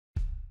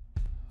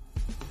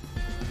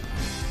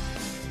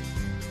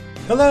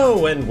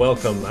Hello and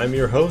welcome. I'm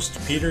your host,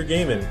 Peter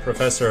Gaiman,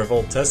 Professor of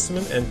Old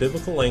Testament and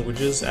Biblical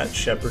Languages at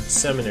Shepherd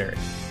Seminary.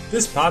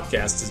 This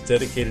podcast is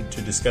dedicated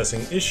to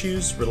discussing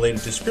issues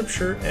related to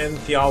Scripture and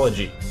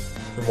theology.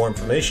 For more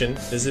information,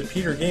 visit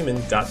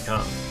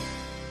petergaiman.com.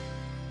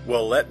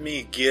 Well, let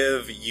me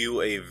give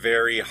you a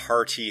very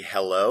hearty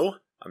hello.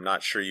 I'm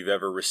not sure you've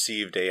ever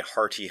received a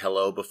hearty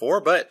hello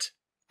before, but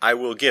I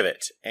will give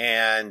it.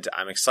 And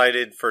I'm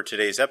excited for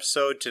today's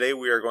episode. Today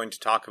we are going to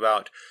talk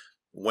about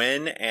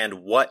when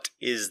and what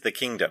is the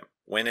kingdom.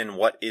 When and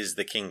what is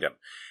the kingdom.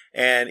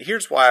 And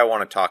here's why I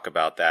want to talk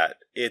about that.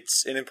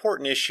 It's an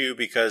important issue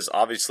because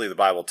obviously the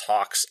Bible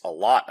talks a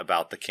lot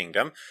about the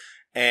kingdom.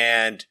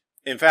 And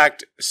in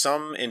fact,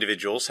 some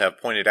individuals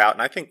have pointed out,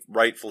 and I think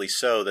rightfully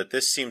so, that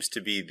this seems to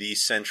be the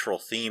central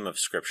theme of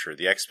Scripture,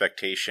 the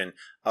expectation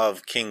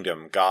of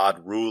kingdom,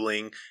 God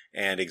ruling,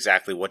 and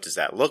exactly what does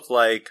that look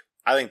like.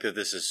 I think that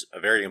this is a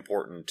very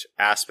important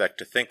aspect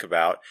to think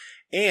about.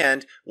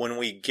 And when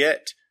we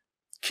get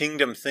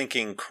kingdom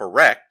thinking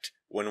correct,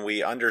 when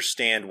we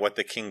understand what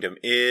the kingdom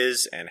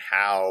is and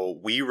how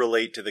we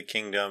relate to the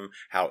kingdom,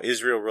 how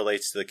Israel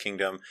relates to the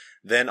kingdom,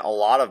 then a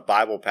lot of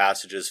Bible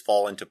passages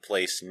fall into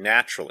place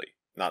naturally.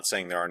 Not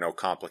saying there are no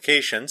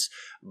complications,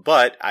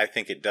 but I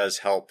think it does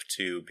help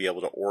to be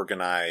able to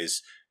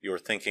organize your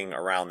thinking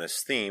around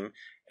this theme,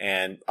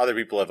 and other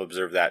people have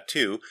observed that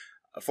too.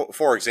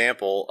 For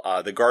example,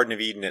 the Garden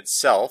of Eden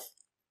itself,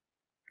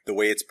 the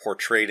way it's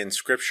portrayed in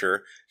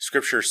Scripture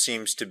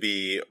seems to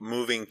be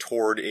moving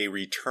toward a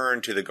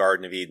return to the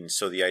Garden of Eden.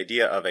 So the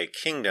idea of a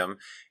kingdom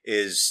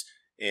is,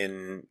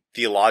 in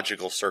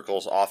theological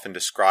circles, often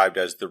described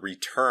as the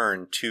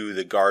return to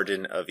the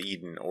Garden of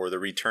Eden, or the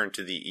return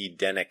to the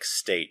Edenic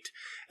state.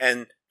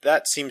 And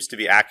that seems to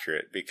be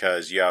accurate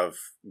because you have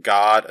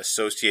God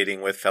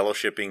associating with,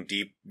 fellowshipping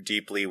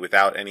deeply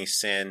without any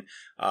sin,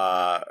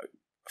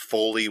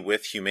 fully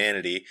with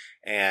humanity,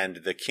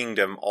 and the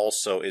kingdom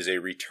also is a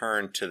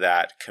return to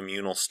that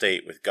communal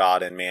state with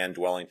God and man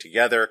dwelling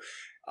together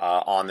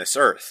on this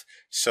earth.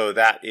 So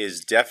that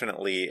is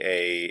definitely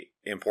a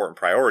important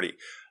priority.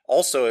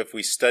 Also, if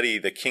we study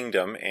the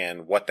kingdom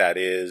and what that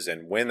is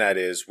and when that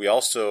is, we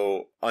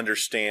also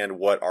understand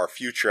what our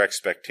future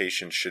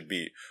expectations should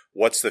be.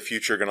 What's the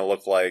future going to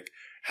look like?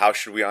 How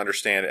should we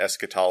understand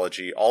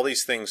eschatology? All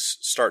these things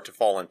start to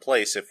fall in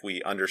place if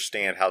we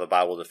understand how the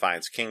Bible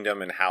defines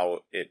kingdom and how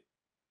it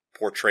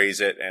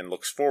portrays it and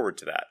looks forward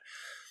to that.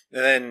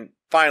 And then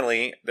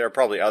finally, there are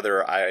probably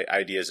other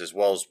ideas as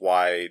well as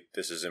why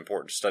this is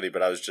important to study,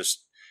 but I was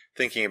just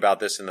thinking about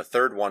this, and the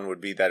third one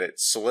would be that it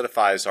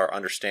solidifies our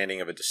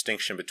understanding of a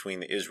distinction between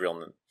the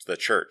Israel and the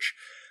church.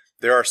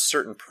 There are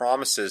certain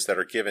promises that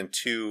are given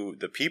to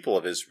the people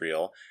of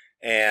Israel,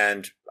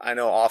 and I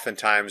know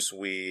oftentimes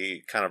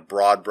we kind of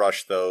broad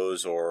brush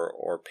those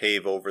or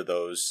pave over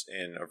those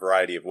in a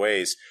variety of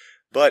ways.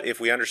 But if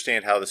we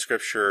understand how the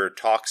Scripture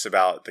talks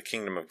about the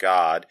kingdom of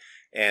God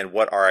and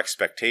what our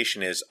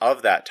expectation is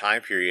of that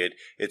time period,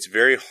 it's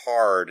very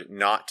hard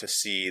not to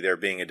see there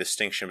being a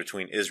distinction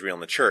between Israel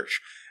and the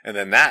church. And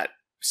then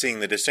seeing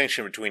the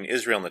distinction between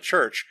Israel and the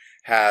church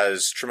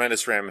has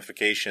tremendous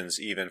ramifications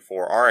even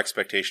for our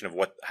expectation of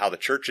how the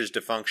church is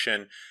to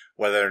function,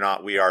 whether or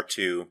not we are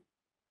to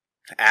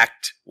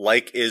act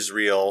like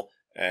Israel,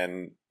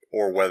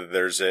 or whether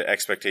there's an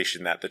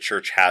expectation that the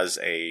church has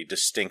a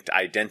distinct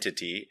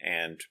identity,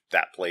 and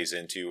that plays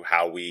into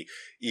how we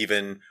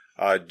even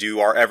do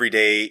our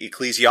everyday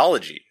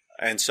ecclesiology.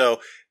 And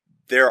so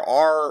there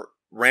are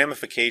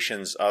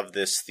ramifications of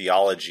this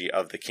theology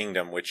of the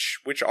kingdom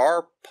which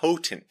are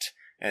potent,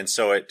 and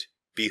so it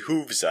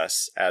behooves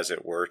us, as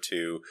it were,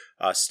 to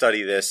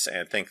study this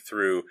and think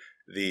through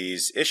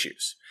these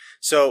issues.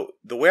 So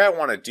the way I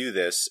want to do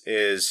this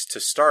is, to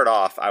start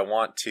off, I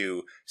want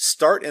to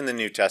start in the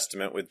New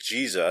Testament with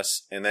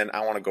Jesus, and then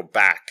I want to go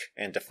back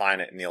and define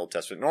it in the Old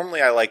Testament.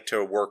 Normally I like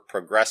to work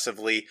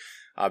progressively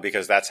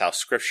because that's how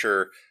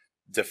Scripture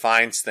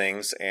defines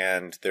things,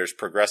 and there's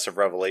progressive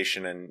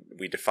revelation, and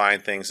we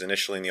define things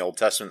initially in the Old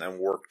Testament and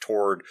work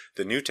toward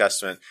the New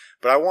Testament.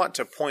 But I want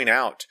to point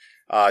out,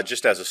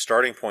 just as a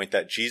starting point,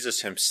 that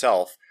Jesus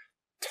himself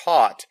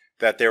taught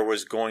that there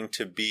was going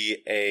to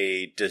be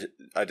a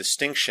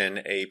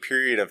distinction, a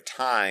period of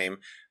time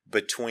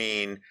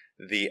between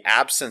the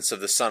absence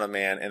of the Son of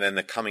Man and then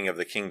the coming of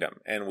the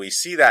kingdom. And we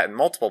see that in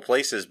multiple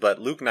places,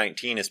 but Luke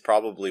 19 is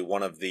probably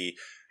one of the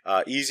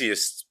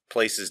easiest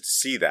places to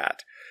see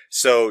that.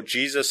 So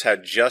Jesus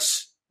had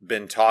just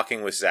been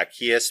talking with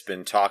Zacchaeus,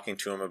 been talking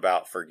to him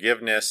about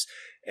forgiveness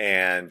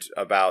and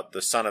about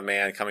the Son of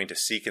Man coming to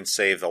seek and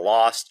save the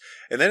lost.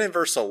 And then in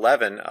verse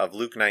 11 of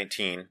Luke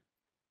 19,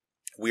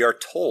 we are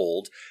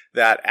told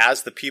that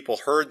as the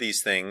people heard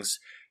these things,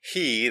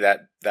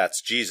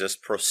 that's Jesus,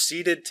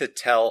 proceeded to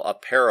tell a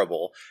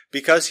parable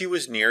because he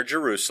was near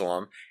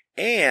Jerusalem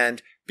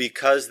and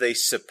because they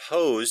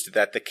supposed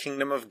that the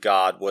kingdom of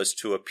God was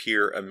to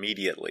appear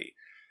immediately.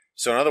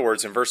 So in other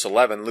words, in verse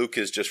 11, Luke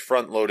is just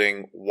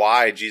front-loading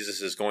why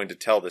Jesus is going to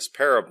tell this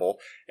parable,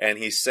 and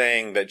he's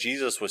saying that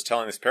Jesus was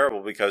telling this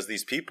parable because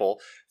these people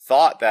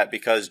thought that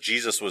because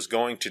Jesus was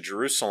going to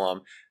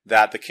Jerusalem,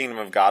 that the kingdom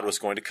of God was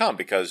going to come,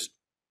 because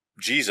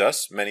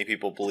Jesus, many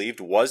people believed,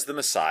 was the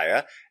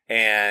Messiah,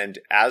 and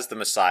as the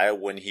Messiah,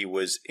 when he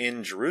was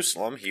in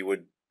Jerusalem, he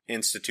would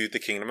institute the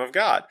kingdom of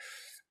God.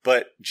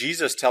 But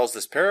Jesus tells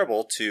this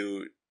parable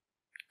to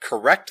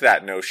correct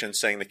that notion,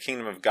 saying the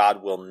kingdom of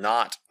God will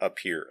not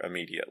appear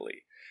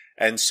immediately.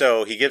 And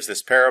so he gives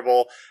this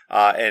parable,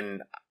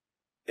 and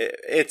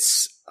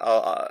it's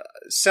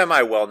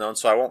semi-well known,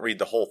 so I won't read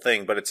the whole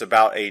thing, but it's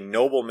about a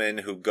nobleman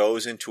who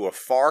goes into a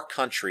far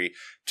country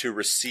to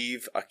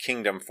receive a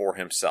kingdom for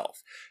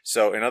himself.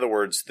 So in other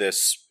words,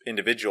 this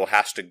individual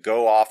has to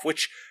go off,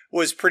 which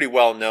was pretty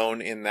well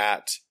known in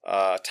that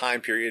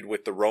time period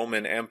with the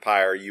Roman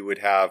Empire. You would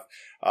have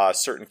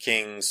certain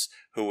kings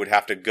who would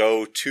have to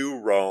go to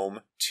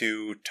Rome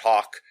to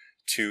talk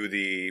to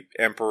the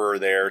emperor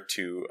there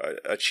to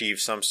achieve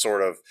some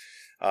sort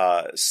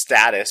of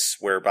status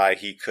whereby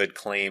he could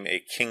claim a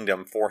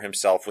kingdom for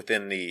himself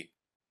within the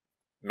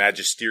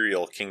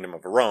magisterial kingdom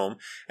of Rome.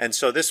 And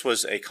so this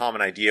was a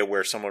common idea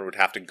where someone would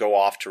have to go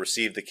off to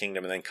receive the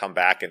kingdom and then come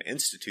back and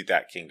institute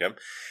that kingdom.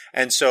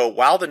 And so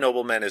while the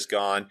nobleman is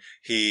gone,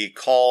 he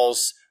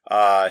calls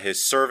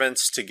his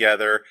servants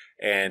together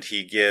and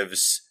he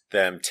gives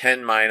them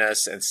 10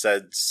 minas and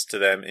says to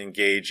them,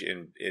 engage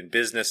in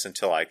business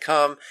until I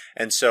come.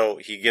 And so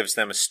he gives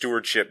them a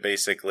stewardship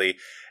basically.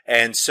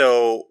 And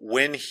so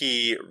when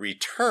he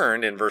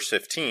returned in verse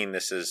 15,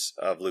 this is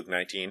of Luke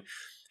 19,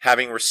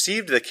 having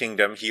received the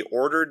kingdom, he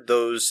ordered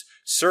those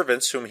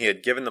servants whom he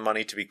had given the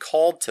money to be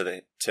called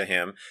to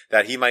him,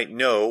 that he might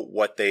know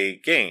what they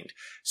gained.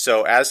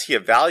 So as he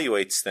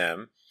evaluates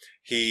them,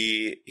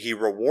 he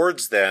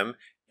rewards them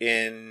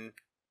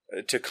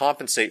to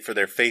compensate for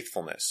their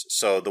faithfulness.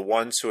 So the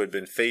ones who had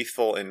been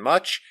faithful in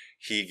much,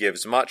 he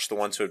gives much. The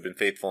ones who had been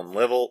faithful in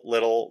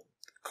little,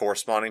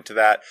 corresponding to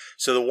that.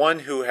 So the one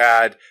who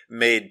had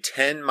made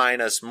 10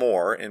 minas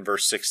more in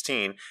verse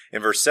 16,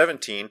 in verse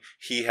 17,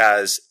 he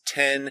has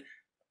 10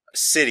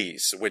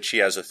 cities which he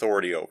has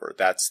authority over.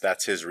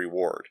 That's his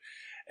reward.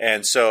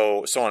 And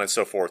so on and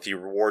so forth. He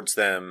rewards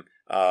them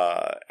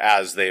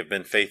as they have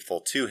been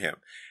faithful to him.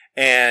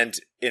 And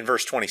in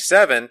verse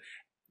 27,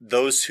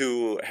 those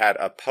who had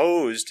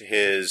opposed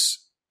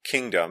his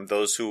kingdom,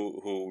 those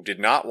who did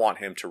not want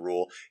him to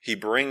rule, he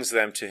brings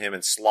them to him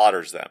and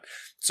slaughters them.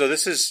 So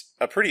this is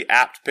a pretty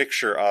apt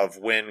picture of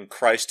when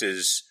Christ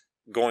is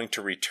going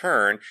to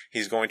return.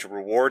 He's going to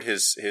reward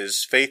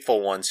his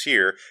faithful ones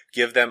here,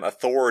 give them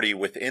authority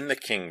within the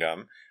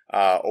kingdom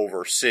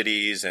over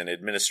cities and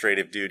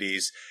administrative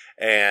duties,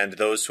 and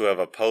those who have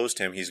opposed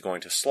him, he's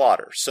going to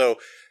slaughter. So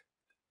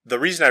the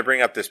reason I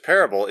bring up this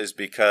parable is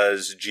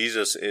because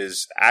Jesus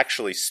is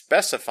actually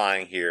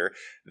specifying here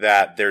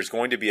that there's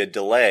going to be a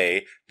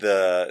delay.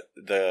 The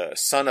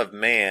Son of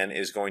Man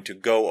is going to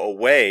go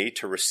away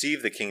to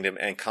receive the kingdom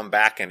and come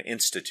back and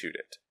institute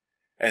it.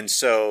 And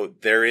so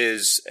there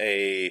is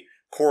a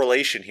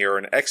correlation here,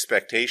 an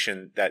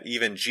expectation that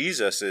even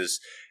Jesus is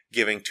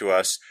giving to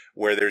us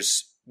where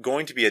there's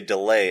going to be a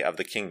delay of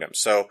the kingdom.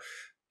 So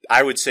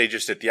I would say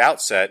just at the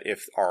outset,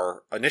 if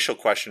our initial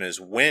question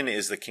is, when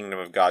is the kingdom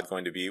of God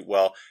going to be?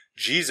 Well,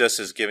 Jesus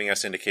is giving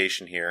us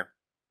indication here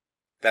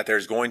that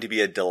there's going to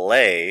be a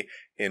delay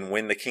in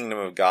when the kingdom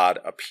of God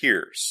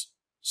appears.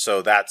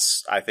 So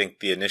that's, I think,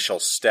 the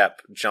initial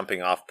step,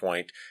 jumping off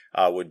point,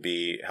 would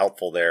be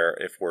helpful there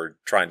if we're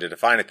trying to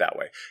define it that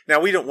way. Now,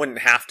 we wouldn't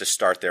have to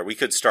start there. We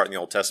could start in the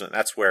Old Testament.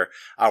 That's where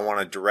I want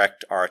to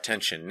direct our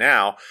attention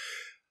now.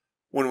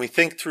 When we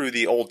think through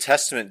the Old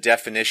Testament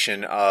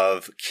definition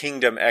of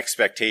kingdom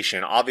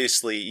expectation,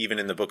 obviously, even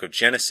in the book of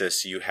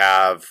Genesis, you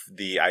have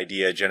the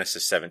idea,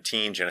 Genesis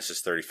 17,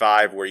 Genesis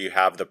 35, where you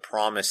have the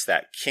promise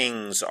that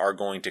kings are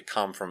going to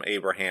come from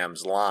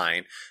Abraham's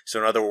line. So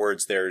in other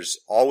words, there's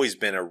always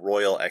been a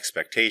royal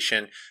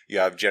expectation. You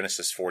have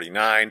Genesis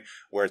 49,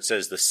 where it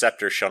says the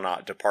scepter shall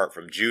not depart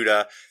from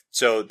Judah.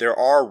 So there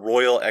are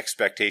royal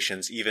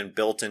expectations even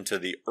built into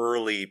the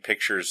early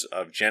pictures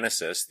of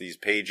Genesis, these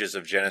pages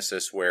of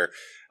Genesis where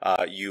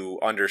you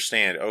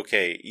understand,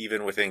 okay,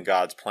 even within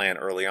God's plan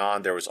early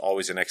on, there was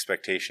always an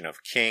expectation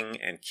of king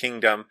and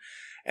kingdom.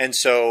 And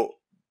so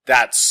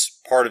that's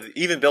part of,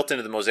 even built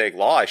into the Mosaic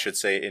law, I should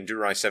say, in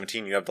Deuteronomy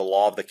 17, you have the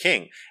law of the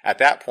king. At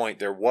that point,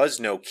 there was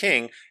no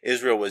king.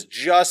 Israel was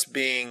just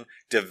being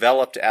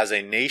developed as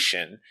a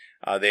nation.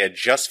 They had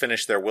just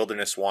finished their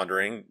wilderness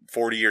wandering.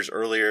 40 years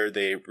earlier,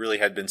 they really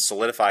had been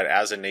solidified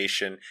as a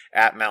nation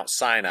at Mount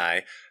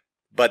Sinai,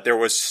 but there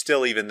was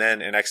still even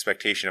then an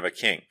expectation of a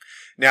king.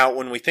 Now,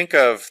 when we think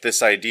of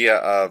this idea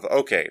of,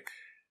 okay,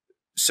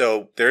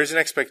 so there is an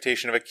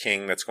expectation of a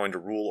king that's going to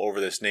rule over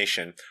this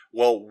nation.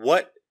 Well,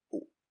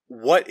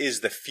 what is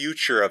the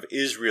future of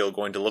Israel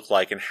going to look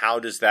like, and how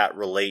does that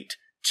relate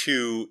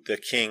to the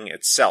king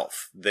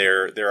itself,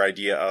 their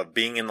idea of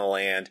being in the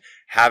land,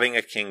 having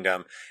a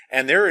kingdom?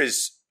 And there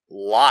is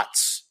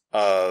lots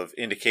of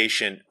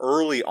indication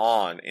early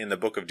on in the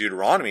book of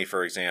Deuteronomy,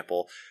 for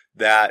example,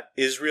 that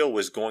Israel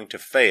was going to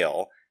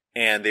fail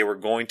and they were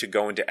going to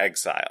go into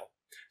exile.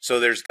 So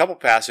there's a couple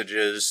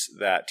passages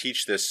that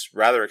teach this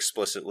rather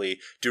explicitly.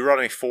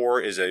 Deuteronomy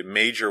 4 is a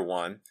major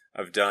one.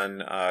 I've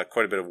done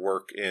quite a bit of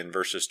work in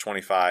verses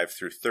 25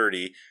 through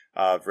 30.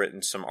 I've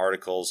written some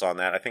articles on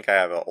that. I think I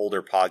have an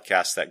older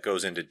podcast that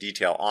goes into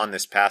detail on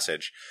this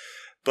passage.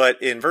 But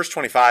in verse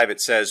 25,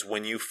 it says,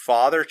 when you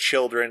father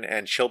children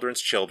and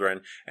children's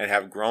children and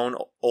have grown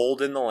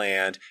old in the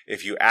land,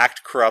 if you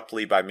act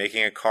corruptly by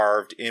making a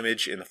carved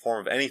image in the form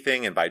of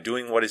anything and by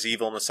doing what is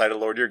evil in the sight of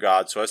the Lord your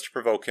God so as to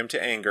provoke him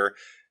to anger, ...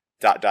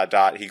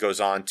 He goes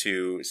on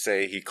to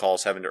say he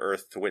calls heaven to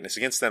earth to witness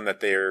against them that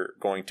they're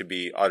going to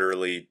be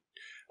utterly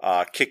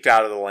kicked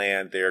out of the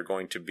land. They're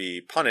going to be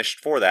punished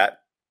for that.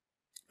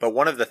 But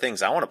one of the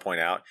things I want to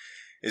point out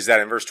is that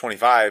in verse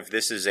 25,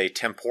 this is a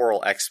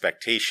temporal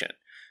expectation.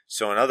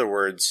 So in other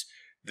words,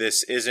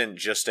 this isn't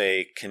just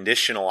a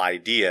conditional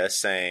idea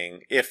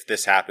saying, if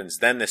this happens,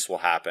 then this will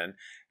happen.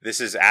 This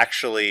is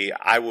actually,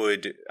 I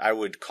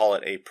would call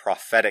it a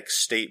prophetic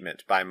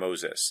statement by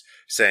Moses,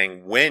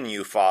 saying, when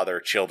you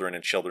father children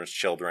and children's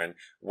children,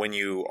 when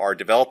you are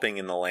developing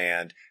in the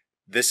land,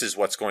 this is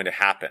what's going to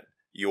happen.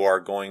 You are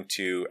going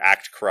to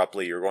act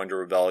corruptly. You're going to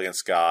rebel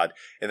against God.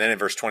 And then in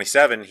verse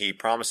 27, he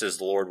promises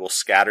the Lord will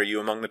scatter you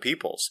among the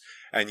peoples,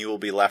 and you will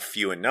be left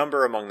few in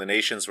number among the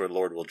nations where the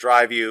Lord will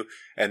drive you.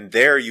 And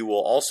there you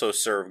will also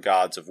serve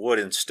gods of wood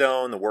and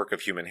stone, the work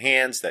of human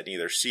hands that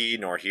neither see,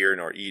 nor hear,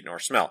 nor eat, nor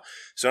smell.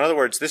 So in other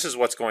words, this is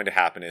what's going to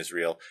happen,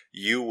 Israel.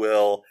 You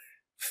will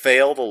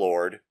fail the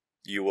Lord.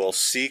 You will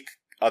seek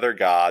other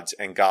gods,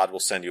 and God will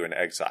send you into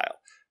exile.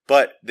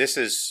 But this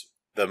is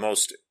the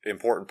most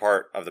important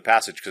part of the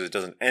passage because it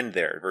doesn't end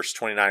there. Verse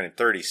 29 and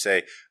 30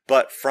 say,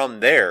 but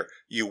from there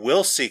you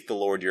will seek the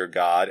Lord your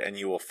God and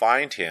you will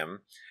find him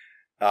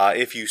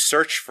if you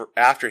search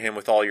after him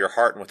with all your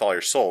heart and with all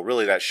your soul.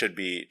 Really, that should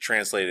be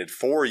translated,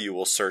 for you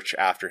will search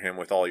after him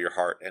with all your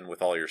heart and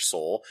with all your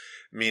soul,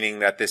 meaning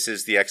that this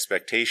is the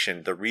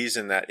expectation. The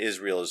reason that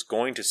Israel is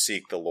going to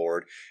seek the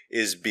Lord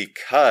is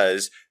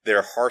because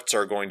their hearts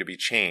are going to be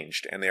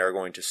changed and they are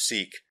going to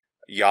seek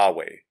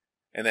Yahweh.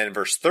 And then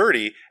verse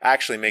 30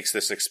 actually makes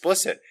this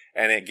explicit,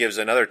 and it gives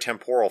another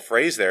temporal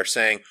phrase there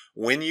saying,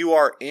 when you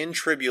are in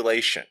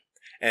tribulation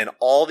and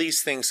all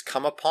these things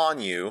come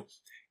upon you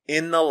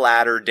in the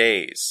latter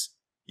days,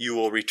 you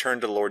will return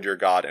to the Lord your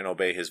God and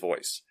obey his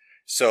voice.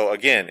 So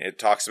again, it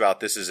talks about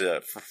this is a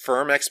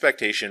firm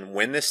expectation.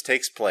 When this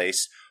takes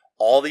place,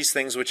 all these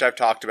things which I've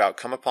talked about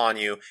come upon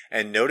you.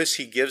 And notice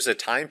he gives a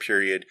time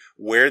period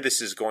where this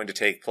is going to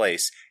take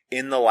place,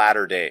 in the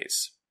latter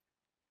days.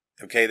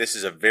 Okay, this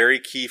is a very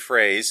key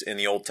phrase in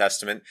the Old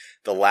Testament.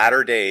 The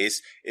latter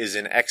days is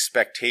an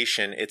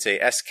expectation. It's a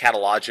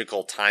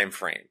eschatological time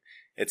frame.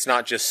 It's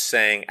not just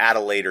saying at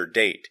a later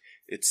date.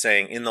 It's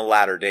saying in the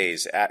latter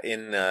days,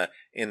 in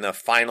the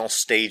final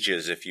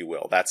stages, if you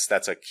will. That's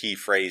a key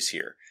phrase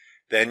here.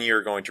 Then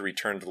you're going to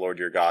return to the Lord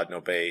your God and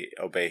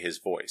obey his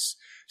voice.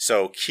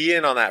 So key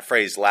in on that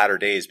phrase, latter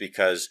days,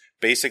 because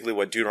basically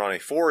what Deuteronomy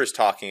 4 is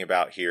talking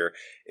about here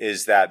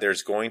is that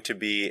there's going to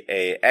be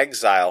an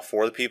exile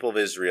for the people of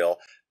Israel,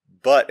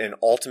 but an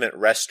ultimate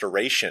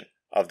restoration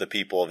of the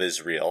people of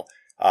Israel,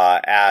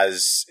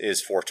 as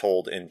is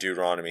foretold in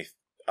Deuteronomy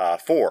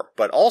 4.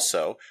 But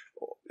also,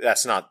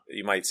 that's not,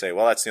 you might say,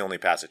 well, that's the only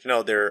passage.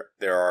 No, there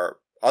are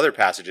other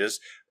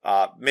passages.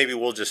 Maybe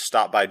we'll just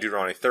stop by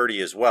Deuteronomy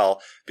 30 as well,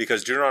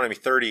 because Deuteronomy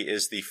 30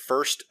 is the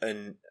first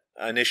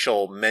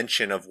initial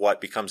mention of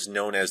what becomes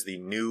known as the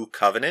New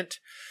Covenant.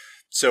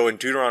 So in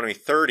Deuteronomy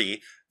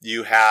 30,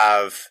 you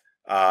have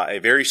a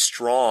very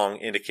strong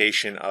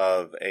indication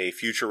of a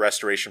future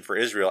restoration for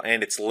Israel,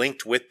 and it's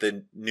linked with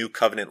the New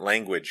Covenant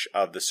language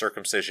of the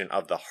circumcision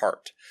of the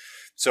heart.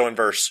 So in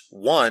verse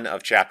 1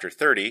 of chapter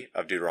 30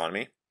 of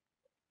Deuteronomy,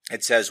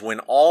 it says, when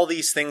all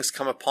these things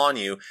come upon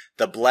you,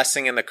 the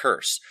blessing and the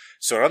curse.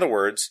 So in other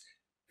words,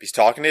 he's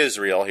talking to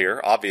Israel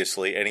here,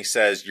 obviously, and he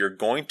says, you're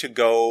going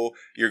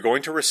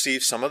to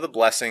receive some of the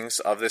blessings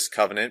of this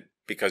covenant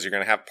because you're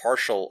going to have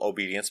partial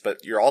obedience, but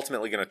you're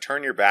ultimately going to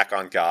turn your back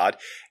on God,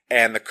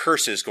 and the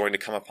curse is going to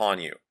come upon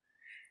you.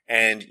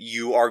 And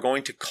you are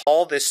going to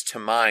call this to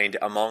mind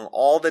among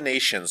all the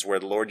nations where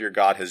the Lord your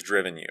God has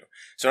driven you.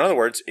 So in other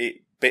words,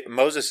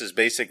 Moses is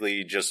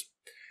basically just,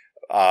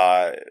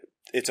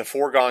 it's a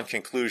foregone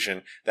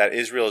conclusion that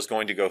Israel is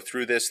going to go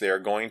through this. They are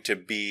going to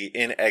be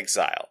in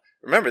exile.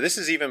 Remember, this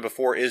is even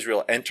before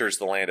Israel enters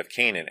the land of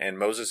Canaan, and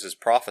Moses is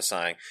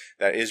prophesying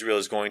that Israel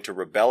is going to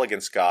rebel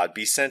against God,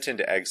 be sent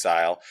into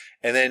exile,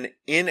 and then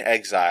in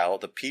exile,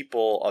 the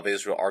people of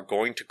Israel are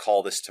going to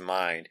call this to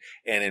mind.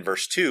 And in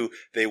verse 2,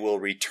 they will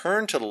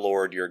return to the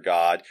Lord your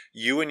God,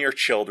 you and your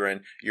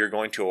children. You're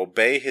going to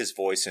obey his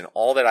voice in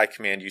all that I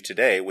command you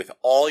today with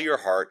all your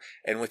heart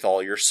and with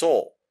all your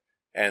soul.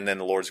 And then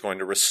the Lord's going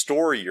to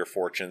restore your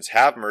fortunes,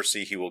 have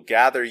mercy. He will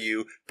gather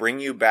you,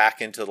 bring you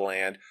back into the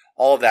land.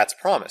 All of that's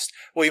promised.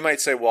 Well, you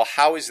might say, well,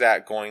 how is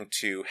that going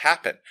to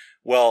happen?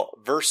 Well,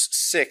 verse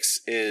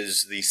 6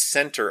 is the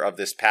center of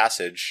this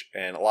passage,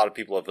 and a lot of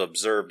people have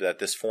observed that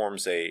this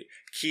forms a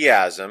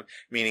chiasm,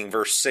 meaning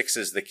verse 6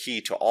 is the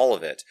key to all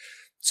of it.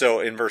 So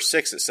in verse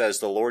 6 it says,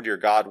 "The Lord your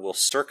God will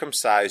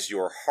circumcise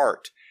your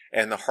heart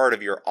and the heart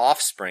of your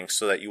offspring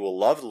so that you will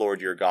love the Lord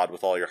your God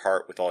with all your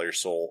heart, with all your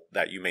soul,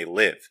 that you may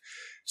live."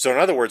 So in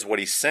other words, what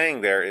he's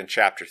saying there in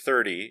chapter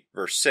 30,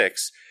 verse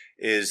 6,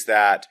 is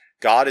that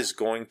God is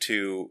going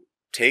to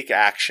take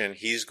action.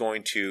 He's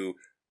going to,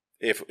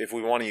 if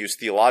we want to use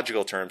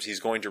theological terms, he's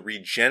going to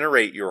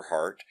regenerate your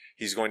heart.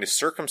 He's going to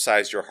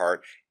circumcise your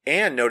heart.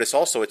 And notice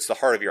also it's the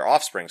heart of your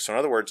offspring. So in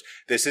other words,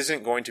 this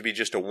isn't going to be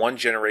just a one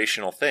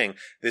generational thing.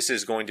 This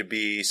is going to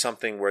be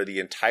something where the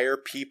entire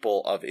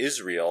people of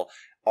Israel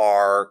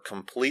are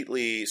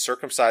completely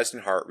circumcised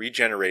in heart,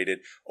 regenerated,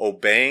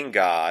 obeying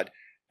God.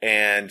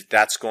 And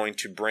that's going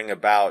to bring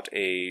about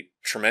a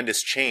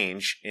tremendous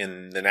change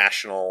in the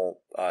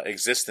national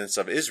existence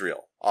of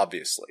Israel,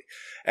 obviously.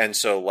 And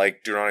so,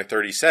 like Deuteronomy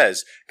 30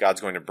 says, God's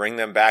going to bring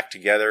them back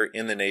together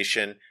in the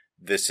nation.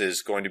 This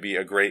is going to be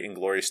a great and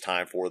glorious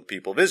time for the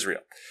people of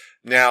Israel.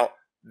 Now,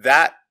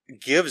 that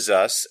gives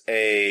us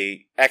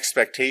a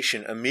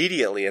expectation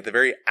immediately at the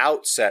very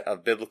outset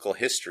of biblical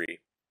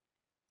history,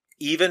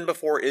 even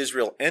before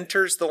Israel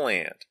enters the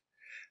land,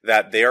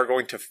 that they are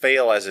going to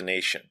fail as a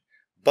nation.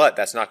 But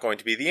that's not going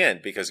to be the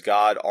end, because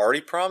God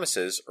already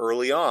promises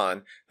early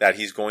on that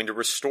he's going to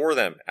restore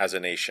them as a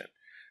nation.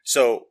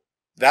 So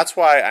that's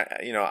why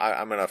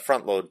I'm going to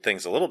front load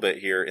things a little bit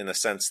here, in the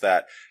sense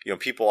that,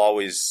 people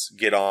always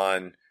get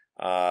on,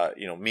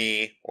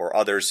 me or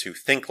others who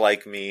think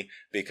like me,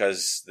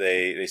 because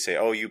they say,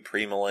 "Oh, you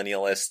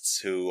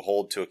premillennialists who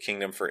hold to a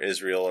kingdom for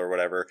Israel," or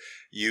whatever,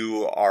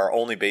 you are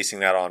only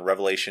basing that on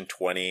Revelation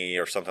 20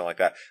 or something like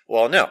that.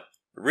 Well, no.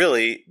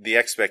 Really, the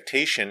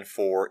expectation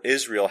for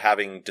Israel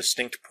having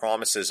distinct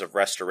promises of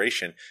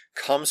restoration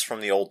comes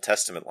from the Old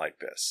Testament like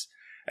this.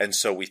 And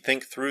so we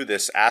think through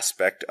this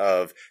aspect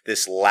of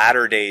this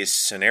latter days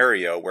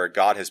scenario where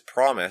God has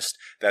promised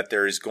that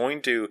there is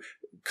going to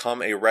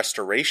come a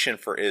restoration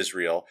for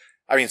Israel.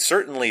 I mean,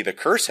 certainly the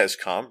curse has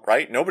come,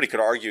 right? Nobody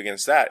could argue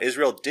against that.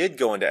 Israel did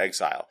go into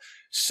exile.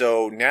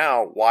 So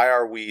now, why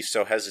are we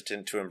so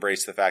hesitant to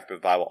embrace the fact that the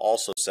Bible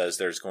also says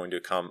there's going to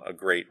come a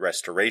great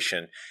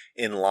restoration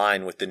in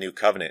line with the new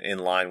covenant, in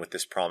line with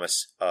this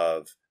promise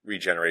of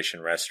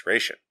regeneration,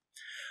 restoration?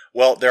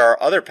 Well, there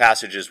are other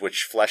passages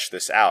which flesh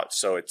this out,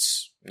 so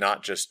it's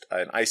not just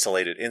an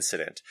isolated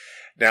incident.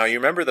 Now, you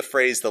remember the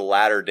phrase, the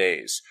latter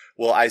days.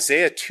 Well,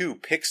 Isaiah 2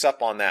 picks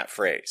up on that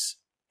phrase.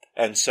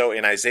 And so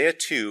in Isaiah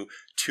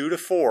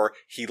 2:2-4,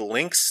 he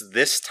links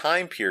this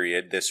time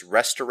period, this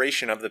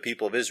restoration of the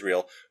people of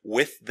Israel,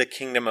 with the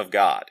kingdom of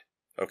God.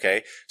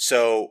 Okay?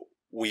 So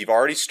we've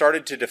already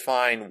started to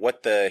define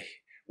what the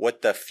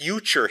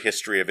future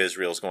history of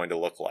Israel is going to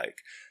look like.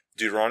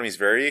 Deuteronomy is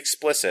very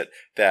explicit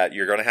that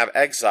you're going to have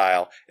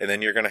exile, and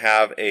then you're going to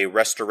have a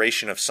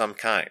restoration of some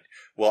kind.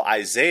 Well,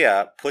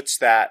 Isaiah puts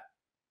that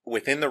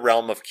within the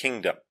realm of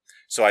kingdom.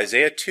 So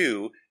Isaiah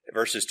 2,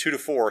 verses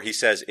 2-4, he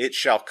says, "It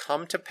shall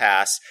come to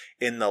pass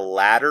in the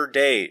latter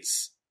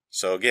days."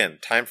 So again,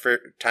 time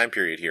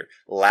period here.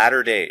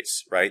 Latter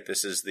days, right?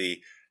 This is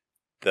the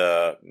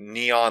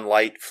neon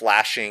light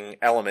flashing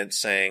element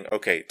saying,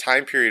 okay,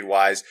 time period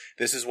wise,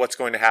 this is what's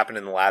going to happen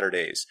in the latter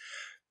days.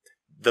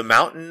 "The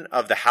mountain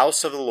of the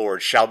house of the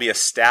Lord shall be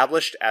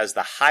established as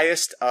the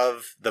highest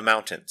of the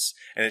mountains,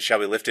 and it shall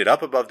be lifted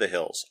up above the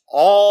hills.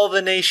 All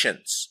the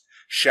nations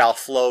shall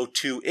flow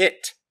to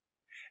it.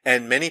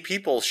 And many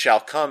people shall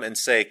come and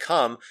say,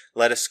 'Come,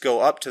 let us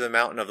go up to the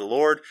mountain of the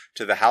Lord,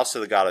 to the house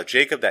of the God of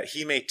Jacob, that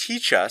he may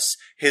teach us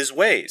his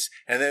ways,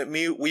 and that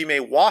we may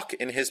walk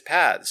in his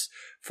paths.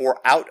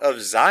 For out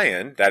of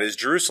Zion,'" that is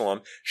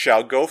Jerusalem,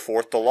 "'shall go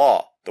forth the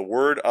law, the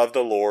word of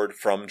the Lord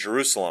from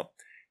Jerusalem.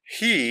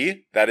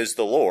 He,' that is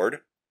the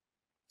Lord,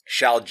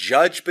 "'shall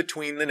judge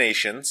between the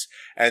nations,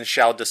 and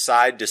shall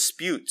decide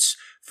disputes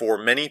for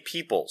many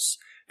peoples.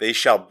 They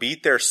shall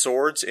beat their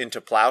swords into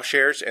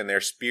plowshares and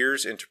their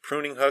spears into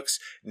pruning hooks.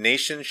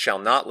 Nation shall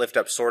not lift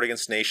up sword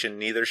against nation,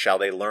 neither shall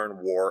they learn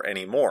war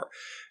any more."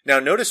 Now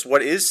notice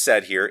what is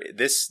said here.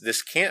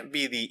 This can't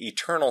be the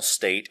eternal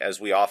state as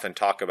we often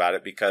talk about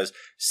it, because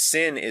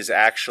sin is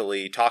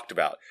actually talked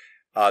about.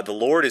 The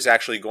Lord is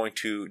actually going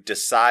to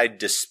decide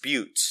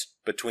disputes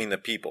between the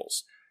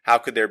peoples. How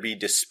could there be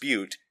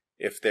dispute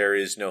if there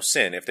is no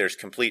sin? If there's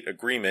complete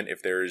agreement,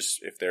 if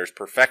there's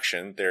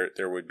perfection,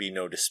 there would be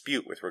no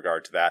dispute with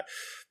regard to that.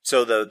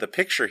 So the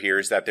picture here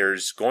is that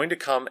there's going to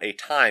come a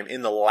time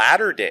in the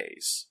latter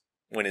days.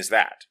 When is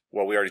that?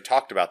 Well, we already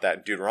talked about that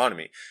in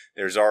Deuteronomy.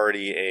 There's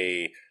already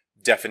a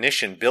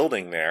definition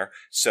building there.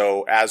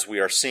 So as we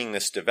are seeing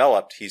this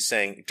developed, he's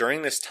saying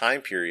during this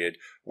time period,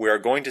 we are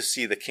going to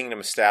see the kingdom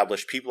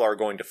established. People are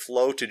going to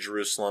flow to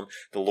Jerusalem.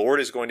 The Lord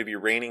is going to be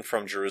reigning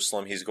from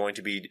Jerusalem. He's going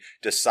to be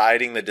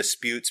deciding the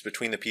disputes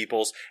between the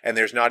peoples. And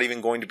there's not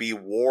even going to be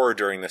war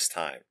during this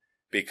time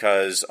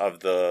because of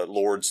the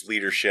Lord's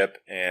leadership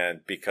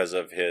and because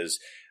of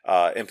his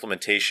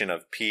implementation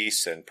of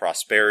peace and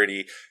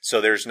prosperity.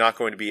 So there's not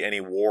going to be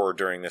any war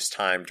during this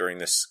time, during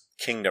this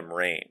kingdom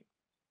reign.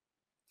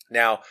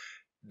 Now,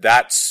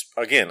 that's,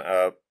 again,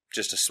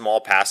 just a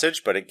small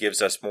passage, but it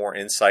gives us more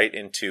insight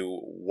into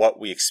what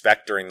we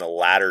expect during the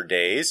latter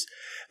days.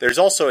 There's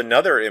also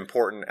another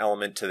important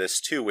element to this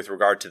too with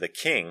regard to the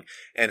king,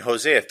 and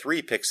Hosea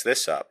 3 picks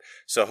this up.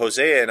 So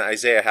Hosea and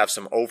Isaiah have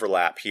some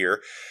overlap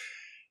here,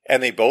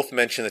 and they both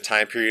mention the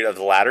time period of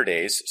the latter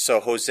days. So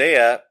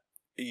Hosea,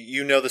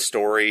 you know the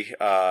story.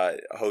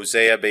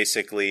 Hosea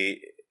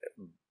basically,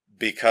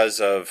 because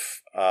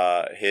of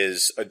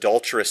his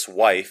adulterous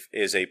wife,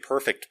 is a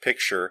perfect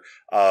picture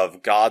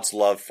of God's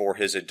love for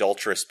his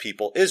adulterous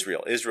people,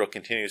 Israel. Israel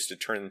continues to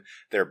turn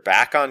their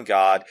back on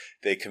God.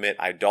 They commit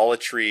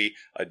idolatry,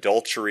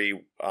 adultery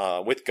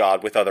with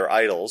God, with other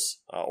idols,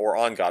 or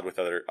on God with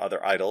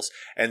other idols.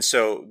 And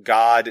so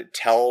God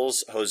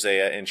tells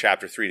Hosea in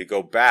chapter 3 to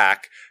go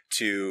back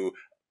to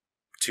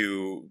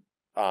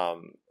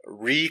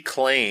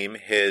reclaim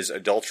his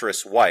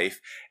adulterous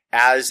wife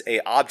as a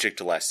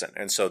object lesson.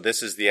 And so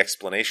this is the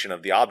explanation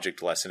of the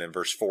object lesson in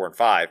verse 4 and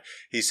 5.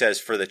 He says,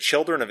 "For the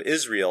children of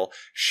Israel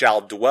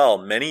shall dwell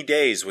many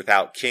days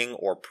without king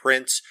or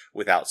prince,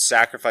 without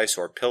sacrifice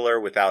or pillar,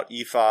 without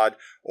ephod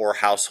or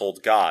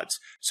household gods."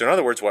 So in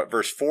other words, what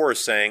verse 4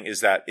 is saying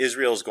is that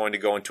Israel is going to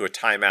go into a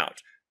timeout,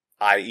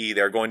 i.e.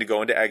 they're going to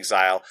go into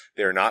exile.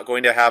 They're not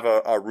going to have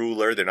a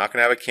ruler. They're not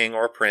going to have a king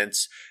or a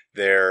prince.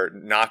 They're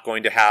not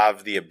going to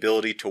have the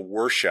ability to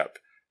worship.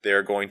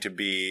 They're going to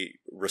be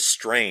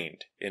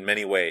restrained in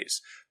many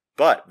ways.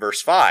 But verse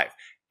 5,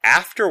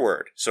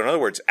 afterward, so in other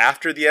words,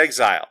 after the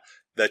exile,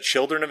 the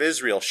children of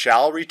Israel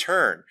shall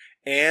return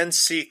and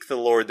seek the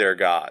Lord their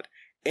God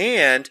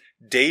and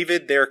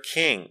David their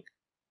king.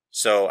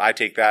 So I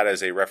take that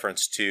as a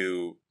reference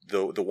to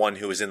the one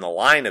who is in the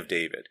line of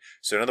David.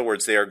 So in other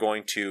words, they are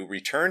going to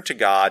return to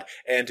God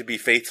and to be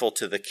faithful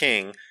to the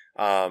king,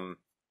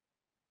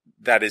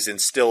 that is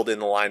instilled in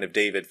the line of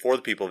David for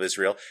the people of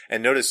Israel.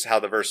 And notice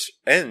how the verse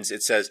ends.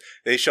 It says,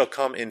 "They shall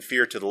come in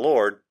fear to the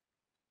Lord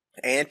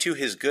and to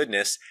his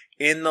goodness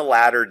in the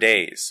latter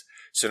days."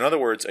 So in other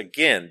words,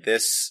 again,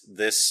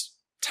 this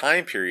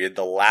time period,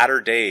 the latter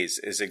days,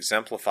 is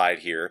exemplified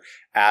here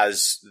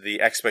as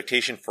the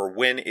expectation for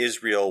when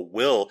Israel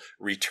will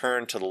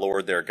return to the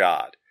Lord their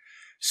God.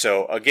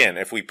 So again,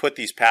 if we put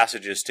these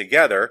passages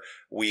together,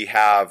 we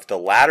have the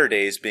latter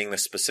days being the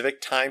specific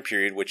time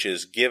period which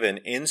is given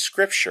in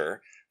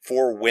Scripture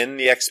for when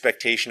the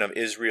expectation of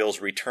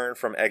Israel's return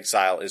from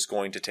exile is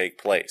going to take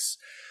place.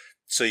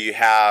 So you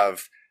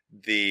have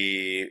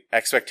the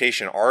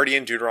expectation already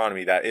in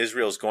Deuteronomy that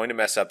Israel is going to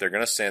mess up, they're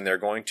going to sin, they're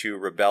going to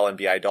rebel and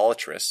be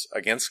idolatrous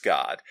against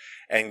God,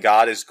 and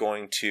God is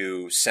going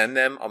to send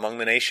them among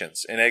the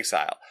nations in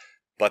exile.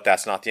 But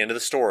that's not the end of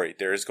the story.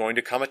 There is going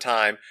to come a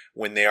time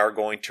when they are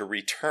going to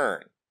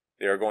return.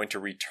 They are going to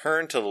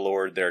return to the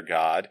Lord their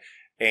God,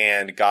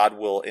 and God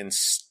will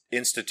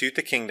institute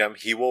the kingdom.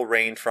 He will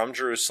reign from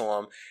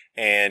Jerusalem,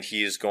 and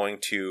he is going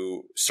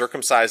to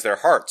circumcise their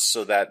hearts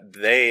so that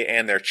they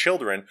and their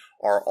children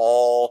are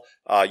all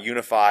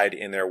unified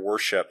in their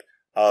worship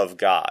of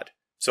God.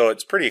 So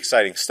it's pretty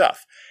exciting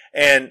stuff.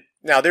 And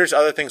now there's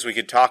other things we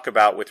could talk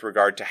about with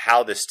regard to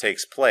how this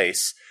takes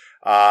place.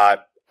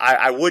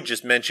 I would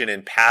just mention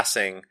in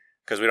passing,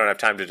 because we don't have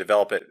time to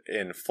develop it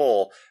in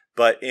full,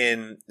 but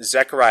in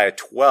Zechariah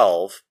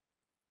 12,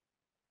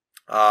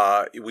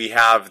 we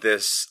have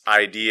this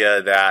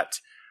idea that,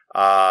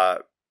 I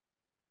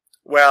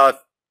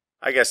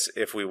guess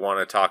if we want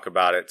to talk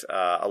about it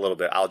a little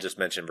bit, I'll just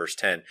mention verse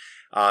 10.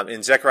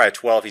 In Zechariah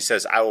 12, he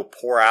says, "I will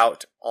pour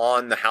out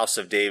on the house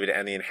of David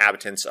and the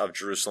inhabitants of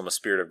Jerusalem a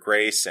spirit of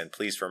grace and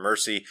pleas for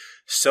mercy,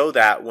 so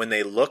that when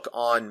they look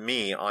on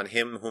me, on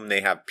him whom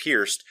they have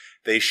pierced,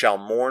 they shall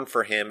mourn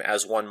for him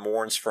as one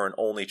mourns for an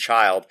only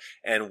child,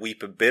 and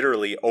weep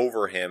bitterly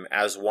over him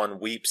as one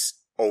weeps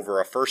over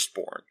a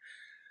firstborn."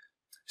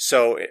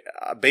 So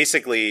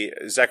basically,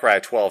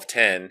 Zechariah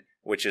 12:10,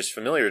 which is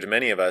familiar to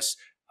many of us,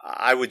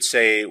 I would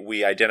say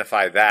we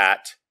identify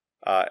that,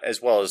 as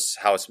well as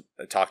how it's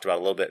talked about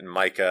a little bit in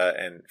Micah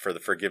and for the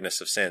forgiveness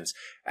of sins,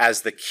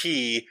 as the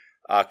key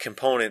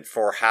component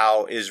for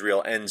how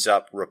Israel ends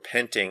up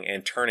repenting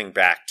and turning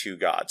back to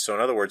God. So in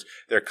other words,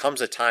 there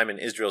comes a time in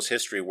Israel's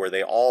history where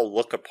they all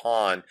look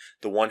upon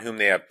the one whom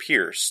they have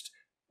pierced,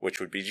 which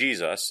would be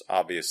Jesus,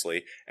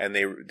 obviously, and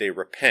they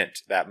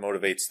repent. That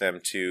motivates them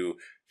to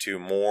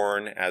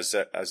mourn, as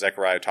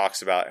Zechariah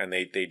talks about, and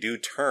they do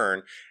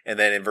turn. And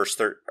then in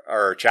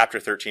chapter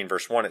 13,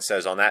 verse 1, it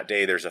says, "On that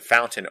day there's a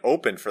fountain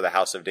opened for the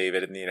house of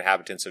David and the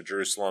inhabitants of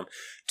Jerusalem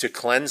to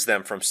cleanse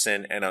them from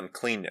sin and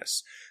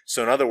uncleanness."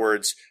 So in other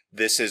words,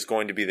 this is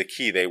going to be the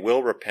key. They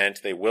will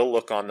repent. They will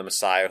look on the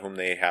Messiah whom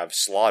they have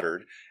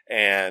slaughtered,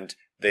 and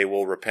they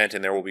will repent,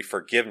 and there will be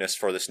forgiveness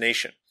for this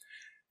nation.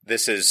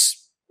 This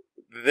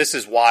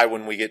is why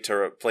when we get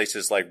to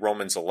places like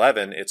Romans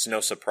 11, it's no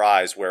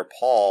surprise where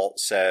Paul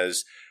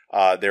says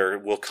there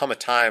will come a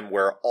time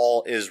where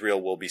all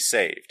Israel will be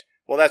saved.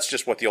 Well, that's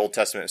just what the Old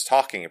Testament is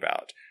talking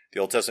about. The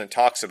Old Testament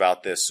talks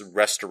about this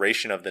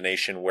restoration of the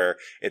nation where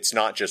it's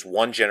not just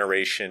one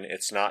generation,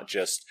 it's not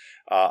just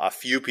a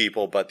few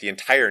people, but the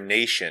entire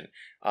nation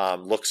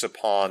looks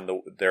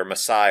upon their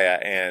Messiah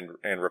and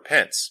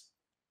repents.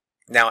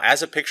 Now,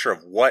 as a picture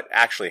of what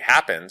actually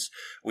happens,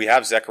 we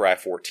have Zechariah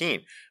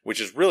 14,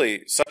 which is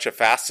really such a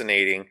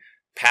fascinating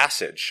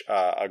passage,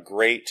 a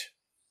great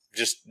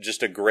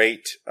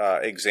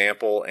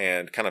example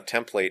and kind of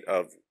template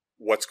of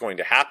what's going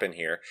to happen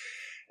here.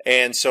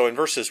 And so in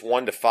verses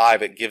 1 to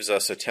 5, it gives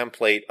us a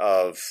template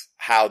of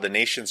how the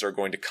nations are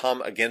going to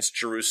come against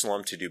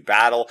Jerusalem to do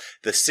battle.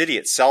 The city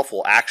itself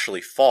will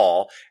actually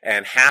fall,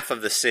 and half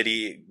of the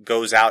city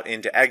goes out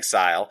into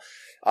exile.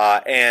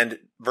 And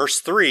verse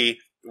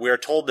 3, we are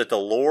told that the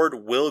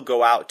Lord will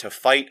go out to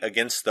fight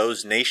against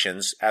those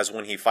nations, as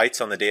when he fights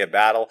on the day of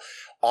battle.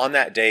 On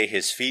that day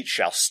his feet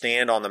shall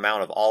stand on the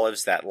Mount of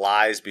Olives that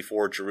lies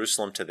before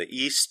Jerusalem to the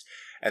east,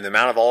 and the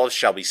Mount of Olives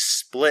shall be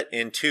split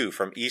in two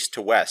from east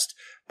to west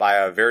by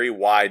a very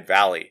wide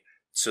valley,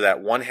 so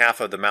that one half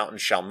of the mountain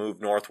shall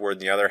move northward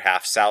and the other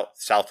half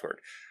southward.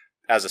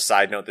 As a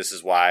side note, this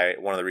is why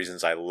one of the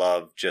reasons I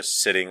love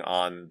just sitting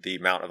on the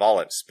Mount of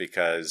Olives,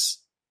 because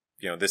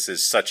this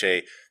is such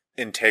a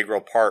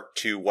integral part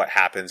to what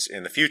happens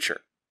in the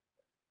future.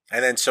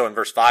 And then so in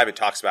verse 5, it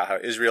talks about how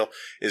Israel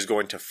is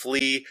going to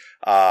flee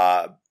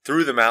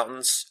through the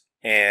mountains,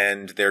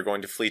 and they're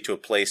going to flee to a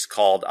place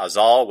called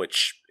Azal,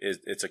 which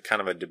it's a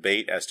kind of a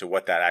debate as to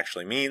what that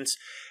actually means.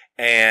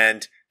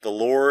 And the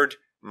Lord,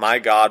 my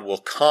God, will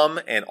come,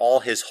 and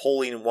all his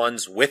holy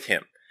ones with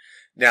him.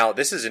 Now,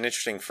 this is an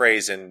interesting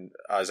phrase in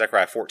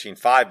Zechariah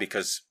 14:5,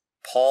 because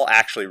Paul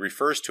actually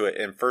refers to it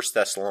in 1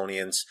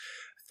 Thessalonians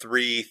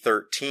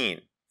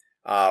 3:13.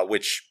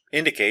 Which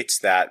indicates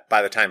that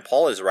by the time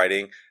Paul is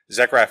writing,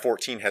 Zechariah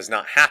 14 has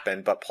not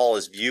happened, but Paul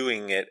is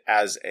viewing it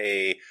as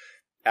a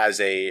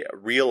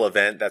real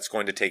event that's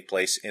going to take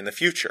place in the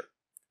future.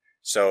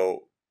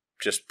 So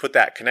just put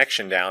that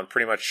connection down.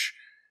 Pretty much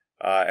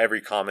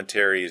every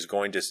commentary is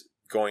going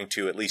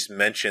to at least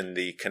mention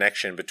the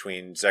connection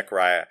between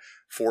Zechariah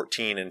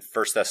 14 and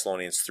 1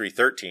 Thessalonians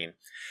 3:13.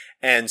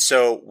 And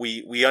so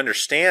we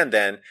understand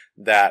then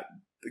that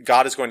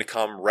God is going to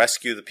come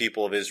rescue the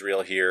people of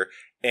Israel here.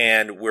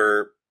 And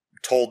we're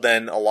told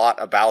then a lot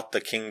about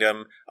the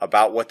kingdom,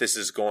 about what this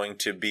is going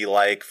to be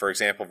like. For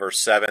example,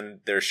 verse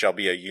 7, there shall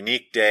be a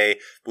unique day,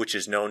 which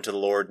is known to the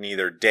Lord,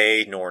 neither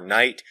day nor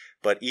night,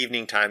 but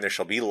evening time there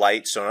shall be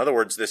light. So in other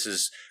words, this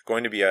is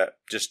going to be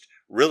just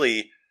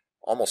really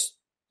almost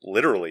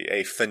literally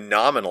a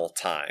phenomenal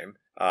time,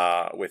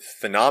 with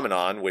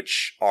phenomenon,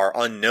 which are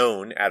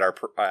unknown at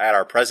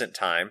our present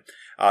time.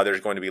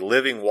 There's going to be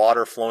living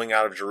water flowing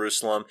out of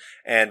Jerusalem.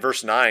 And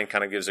verse 9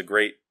 kind of gives a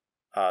great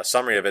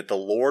summary of it. The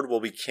Lord will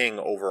be king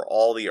over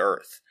all the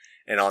earth,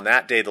 and on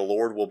that day the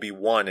Lord will be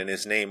one and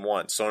his name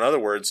one. So in other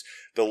words,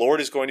 the Lord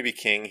is going to be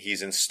king.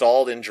 He's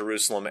installed in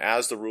Jerusalem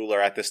as the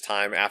ruler at this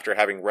time after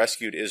having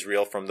rescued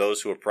Israel from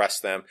those who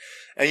oppressed them.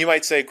 And you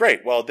might say,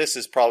 great, well, this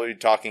is probably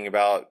talking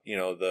about,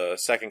 the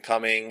second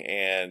coming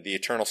and the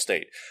eternal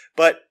state.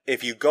 But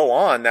if you go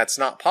on, that's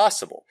not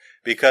possible,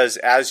 because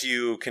as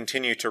you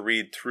continue to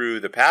read through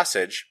the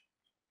passage,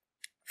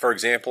 for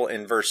example,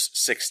 in verse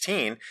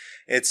 16,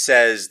 it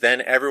says,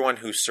 then everyone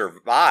who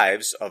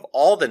survives of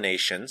all the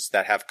nations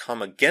that have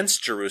come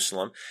against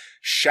Jerusalem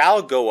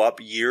shall go up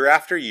year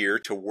after year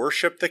to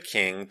worship the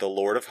King, the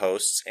Lord of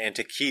hosts, and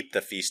to keep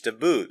the Feast of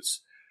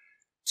Booths.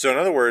 So in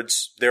other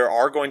words, there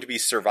are going to be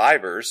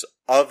survivors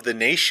of the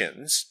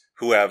nations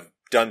who have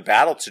done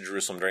battle to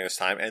Jerusalem during this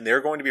time, and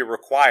they're going to be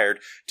required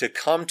to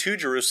come to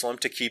Jerusalem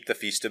to keep the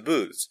Feast of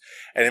Booths.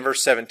 And in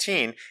verse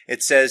 17,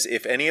 it says,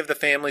 if any of the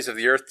families of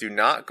the earth do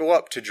not go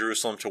up to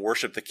Jerusalem to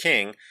worship the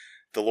King,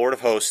 the Lord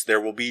of hosts, there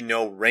will be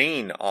no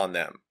rain on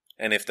them.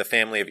 And if the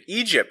family of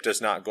Egypt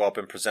does not go up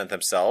and present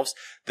themselves,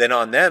 then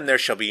on them there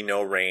shall be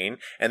no rain,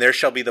 and there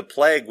shall be the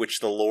plague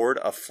which the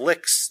Lord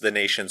afflicts the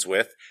nations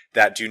with,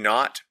 that do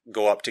not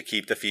go up to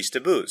keep the Feast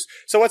of Booths.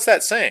 So what's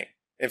that saying?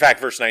 In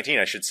fact, verse 19,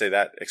 I should say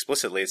that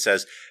explicitly. It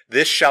says,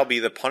 this shall be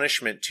the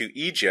punishment to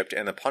Egypt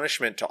and the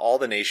punishment to all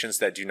the nations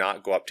that do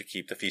not go up to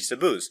keep the Feast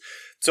of Booths.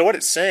 So what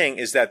it's saying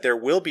is that there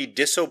will be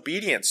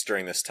disobedience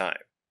during this time.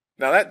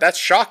 Now that's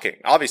shocking.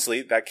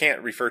 Obviously, that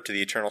can't refer to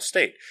the eternal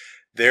state.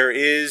 There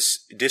is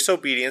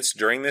disobedience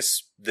during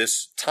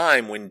this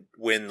time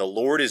when the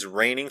Lord is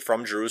reigning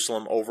from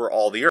Jerusalem over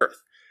all the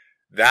earth.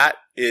 That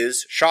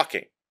is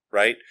shocking,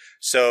 right?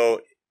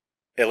 So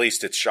at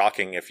least it's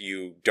shocking if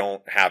you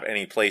don't have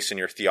any place in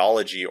your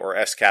theology or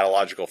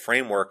eschatological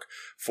framework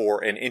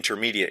for an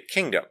intermediate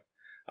kingdom.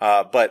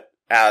 But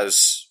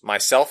as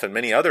myself and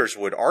many others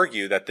would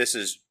argue, that this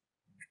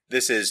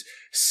is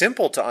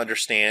simple to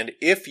understand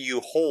if you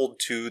hold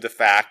to the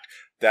fact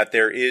that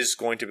there is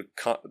going to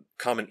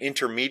become an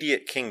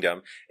intermediate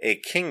kingdom, a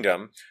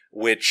kingdom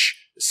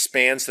which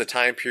spans the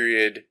time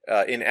period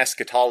in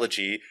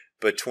eschatology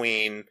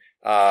between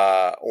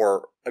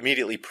or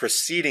immediately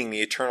preceding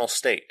the eternal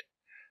state.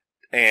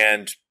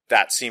 And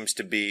that seems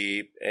to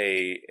be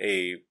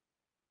a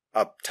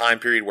a time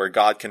period where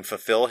God can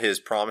fulfill his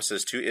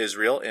promises to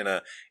Israel in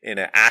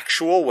an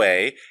actual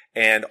way.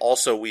 And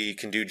also we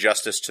can do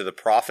justice to the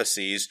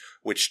prophecies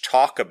which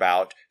talk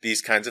about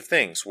these kinds of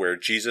things, where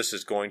Jesus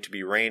is going to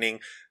be reigning,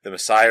 the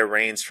Messiah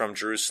reigns from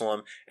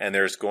Jerusalem, and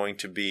there's going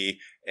to be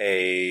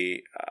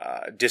a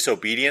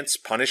disobedience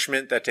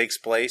punishment that takes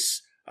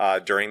place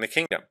during the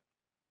kingdom.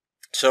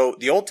 So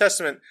the Old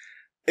Testament,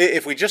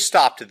 if we just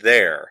stopped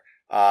there,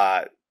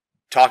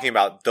 talking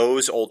about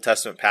those Old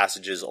Testament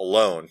passages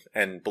alone,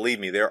 and believe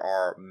me, there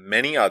are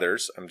many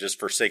others. Just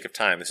for sake of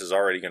time, this is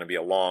already going to be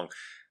a long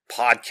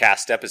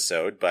podcast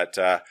episode, but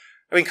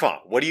come on,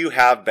 what do you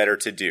have better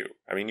to do?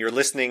 You're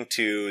listening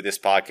to this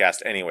podcast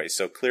anyway,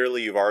 so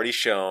clearly you've already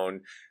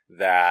shown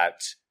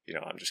that,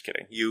 I'm just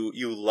kidding. You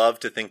love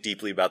to think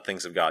deeply about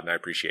things of God, and I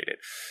appreciate it.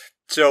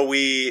 So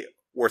we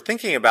were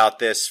thinking about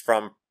this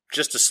from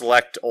just to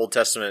select Old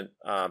Testament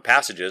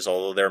passages,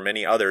 although there are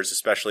many others,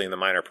 especially in the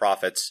minor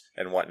prophets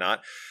and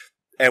whatnot.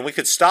 And we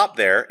could stop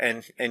there,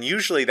 and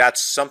usually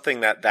that's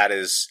something that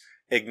is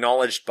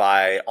acknowledged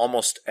by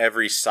almost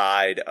every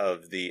side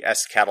of the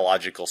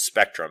eschatological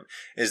spectrum,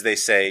 is they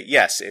say,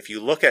 yes, if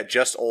you look at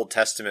just Old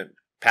Testament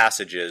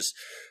passages,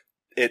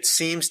 it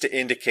seems to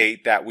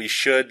indicate that we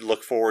should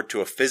look forward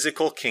to a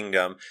physical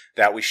kingdom,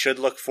 that we should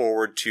look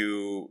forward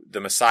to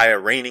the Messiah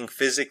reigning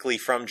physically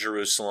from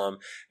Jerusalem.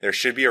 There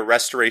should be a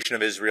restoration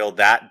of Israel.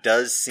 That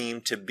does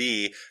seem to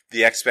be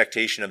the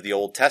expectation of the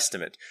Old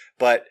Testament.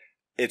 But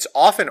it's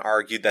often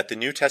argued that the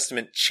New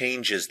Testament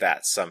changes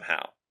that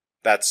somehow.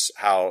 That's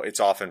how it's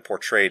often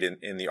portrayed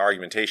in the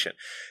argumentation.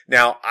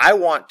 Now, I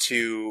want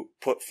to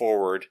put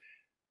forward,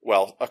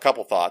 a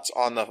couple thoughts.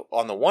 On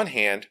the one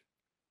hand,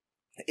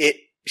 it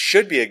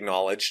should be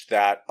acknowledged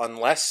that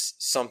unless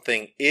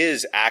something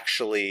is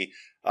actually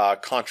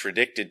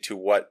contradicted to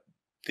what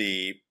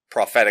the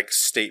prophetic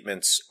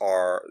statements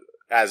are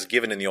as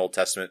given in the Old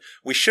Testament,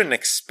 we shouldn't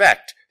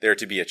expect there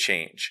to be a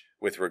change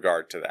with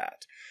regard to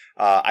that.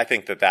 I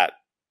think that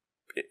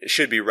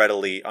should be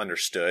readily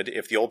understood.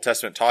 If the Old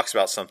Testament talks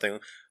about something,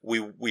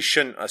 we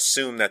shouldn't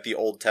assume that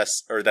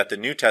that the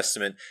New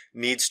Testament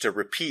needs to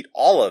repeat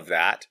all of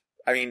that.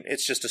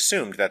 It's just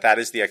assumed that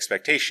is the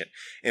expectation.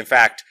 In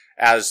fact,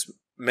 as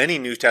many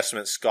New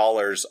Testament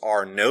scholars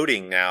are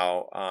noting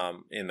now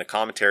in the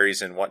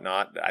commentaries and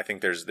whatnot, I think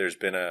there's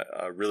been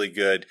a really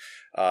good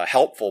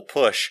helpful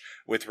push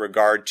with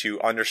regard to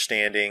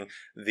understanding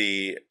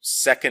the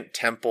Second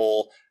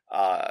Temple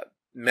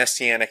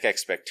messianic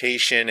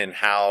expectation and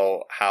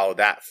how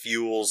that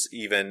fuels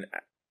even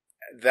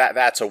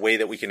that's a way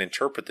that we can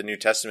interpret the New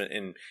Testament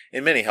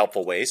in many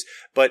helpful ways.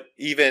 But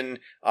even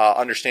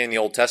understanding the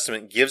Old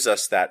Testament gives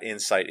us that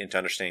insight into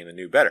understanding the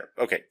New better.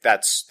 Okay,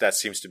 that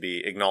seems to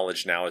be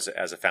acknowledged now as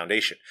a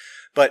foundation.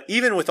 But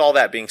even with all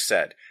that being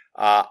said,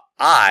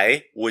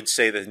 I would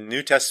say that the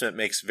New Testament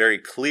makes very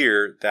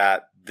clear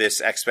that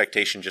this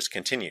expectation just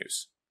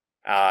continues.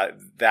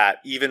 That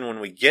even when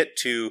we get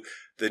to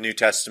the New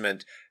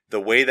Testament, the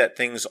way that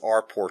things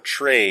are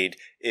portrayed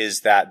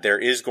is that there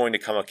is going to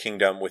come a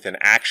kingdom with an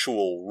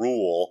actual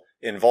rule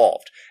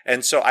involved.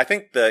 And so I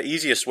think the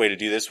easiest way to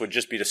do this would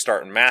just be to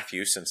start in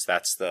Matthew, since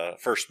that's the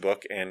first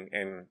book, and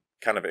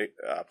kind of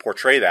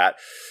portray that.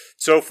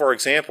 So, for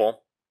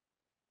example,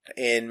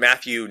 in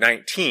Matthew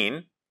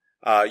 19,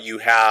 you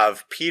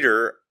have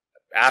Peter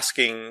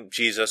asking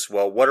Jesus,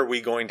 what are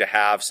we going to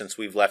have since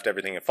we've left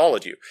everything and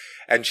followed you?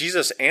 And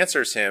Jesus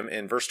answers him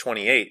in verse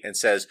 28 and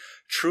says,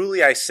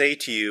 truly I say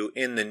to you,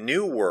 in the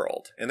new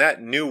world, and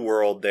that new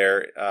world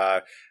there,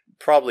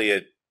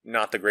 probably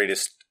not the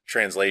greatest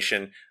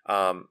translation.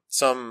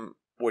 Some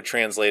would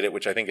translate it,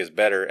 which I think is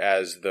better,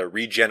 as the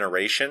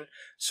regeneration.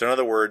 So in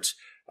other words,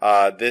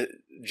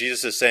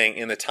 Jesus is saying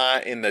in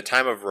the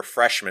time of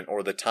refreshment,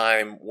 or the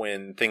time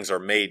when things are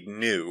made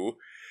new,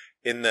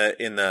 in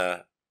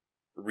the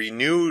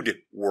renewed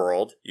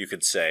world, you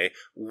could say,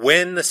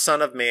 when the Son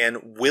of Man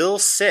will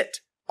sit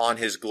on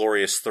his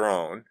glorious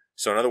throne.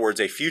 So in other words,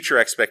 a future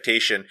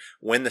expectation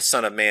when the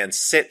Son of Man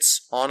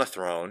sits on a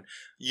throne,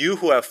 you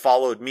who have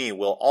followed me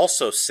will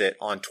also sit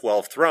on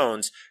 12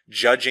 thrones,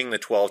 judging the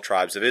 12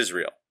 tribes of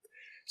Israel.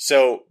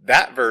 So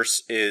that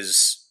verse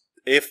is,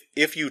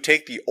 if you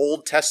take the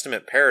Old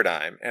Testament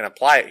paradigm and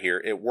apply it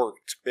here, it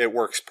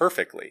works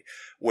perfectly,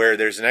 where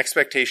there's an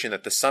expectation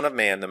that the Son of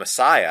Man, the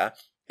Messiah,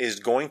 is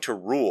going to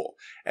rule.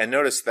 And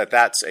notice that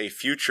that's a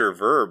future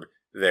verb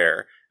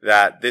there,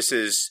 that this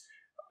is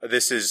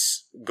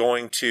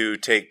going to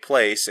take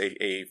place,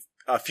 a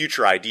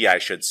future idea, I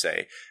should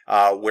say,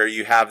 where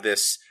you have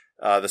this,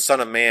 the Son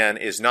of Man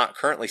is not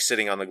currently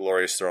sitting on the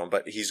glorious throne,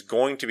 but he's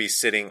going to be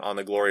sitting on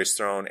the glorious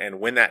throne. And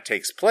when that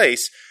takes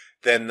place,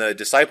 then the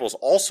disciples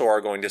also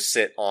are going to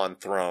sit on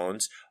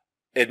thrones,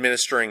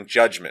 administering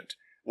judgment.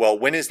 Well,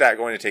 when is that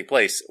going to take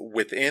place?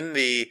 Within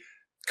the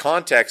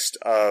context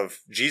of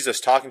Jesus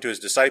talking to his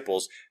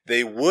disciples,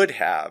 they would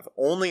have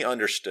only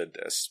understood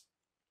this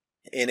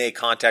in a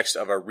context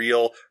of a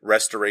real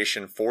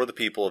restoration for the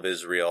people of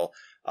Israel,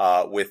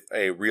 with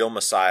a real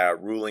Messiah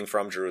ruling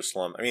from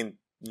Jerusalem.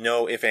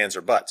 no ifs, ands,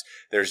 or buts.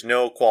 There's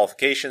no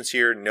qualifications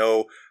here,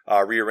 no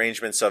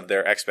rearrangements of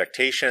their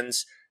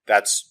expectations.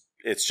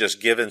 It's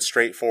just given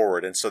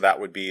straightforward, and so that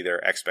would be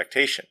their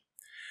expectation.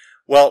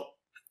 Well,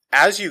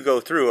 as you go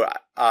through,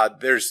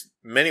 there's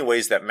many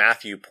ways that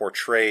Matthew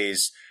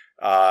portrays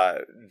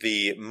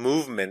the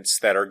movements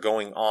that are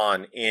going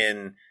on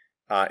in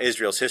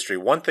Israel's history.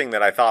 One thing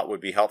that I thought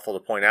would be helpful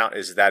to point out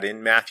is that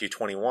in Matthew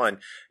 21,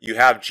 you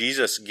have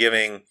Jesus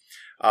giving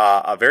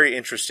a very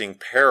interesting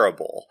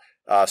parable,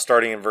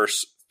 starting in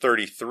verse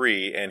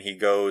 33, and he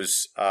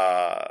goes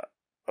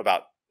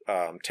about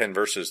 10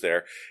 verses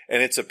there.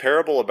 And it's a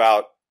parable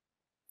about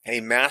a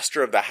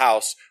master of the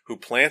house who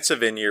plants a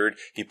vineyard,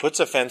 he puts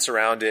a fence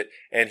around it,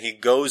 and he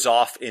goes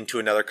off into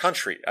another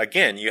country.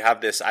 Again, you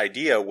have this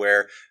idea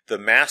where the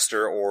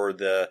master, or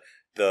the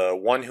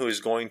one who is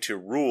going to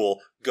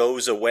rule,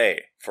 goes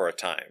away for a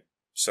time.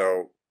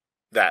 So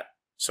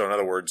in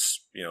other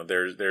words,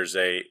 there's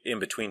a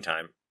in-between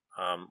time,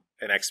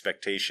 an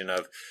expectation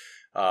of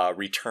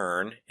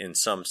return in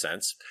some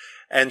sense.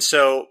 And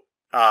so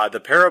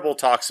the parable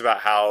talks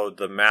about how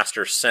the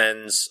master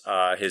sends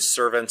his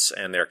servants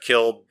and they're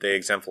killed. They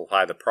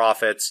exemplify the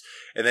prophets.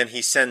 And then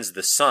he sends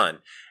the son.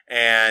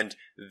 And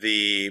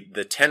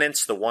the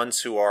tenants, the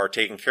ones who are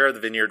taking care of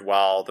the vineyard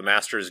while the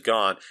master is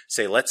gone,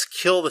 say, let's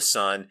kill the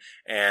son,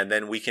 and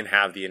then we can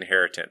have the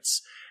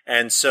inheritance.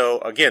 And so,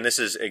 again, this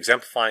is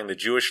exemplifying the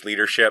Jewish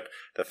leadership,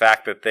 the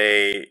fact that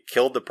they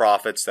killed the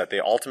prophets, that they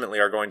ultimately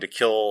are going to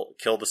kill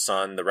the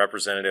son, the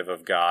representative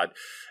of God.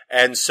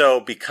 And so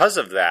because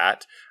of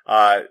that,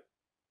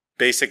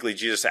 basically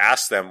Jesus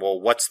asks them, well,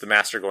 what's the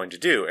master going to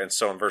do? And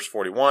so in verse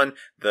 41,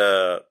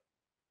 the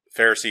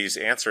Pharisees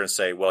answer and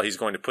say, well, he's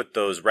going to put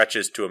those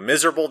wretches to a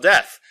miserable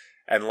death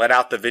and let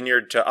out the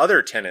vineyard to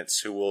other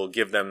tenants who will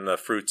give them the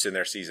fruits in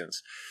their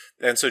seasons.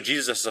 And so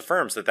Jesus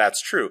affirms that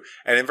that's true.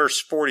 And in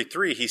verse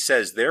 43, he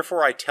says,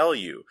 therefore I tell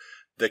you,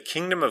 the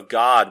kingdom of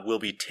God will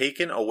be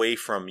taken away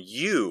from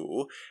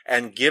you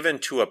and given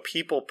to a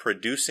people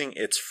producing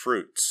its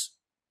fruits.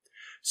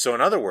 So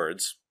in other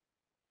words,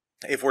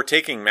 if we're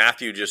taking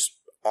Matthew just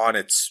on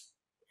its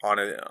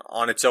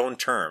own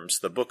terms,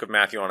 the book of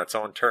Matthew on its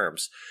own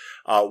terms,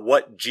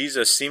 what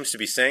Jesus seems to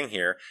be saying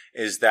here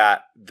is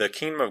that the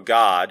kingdom of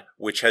God,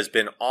 which has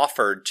been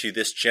offered to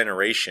this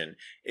generation,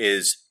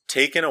 is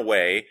taken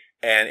away,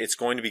 and it's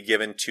going to be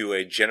given to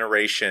a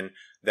generation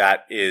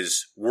that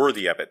is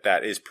worthy of it,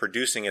 that is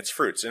producing its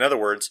fruits. In other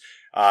words,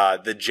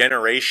 the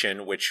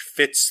generation which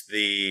fits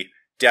the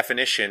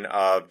definition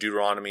of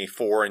Deuteronomy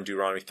 4 and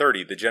Deuteronomy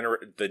 30,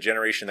 the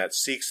generation that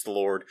seeks the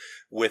Lord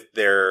with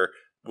their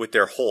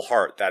whole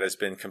heart, that has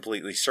been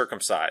completely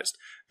circumcised.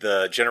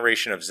 The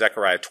generation of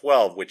Zechariah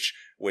 12, which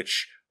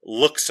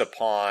looks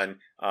upon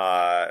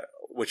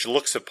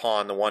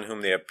the one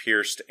whom they have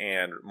pierced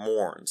and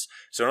mourns.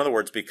 So in other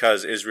words,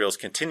 because Israel's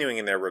continuing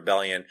in their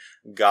rebellion,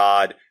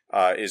 God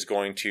is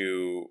going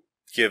to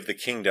give the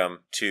kingdom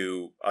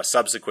to a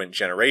subsequent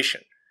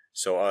generation.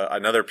 So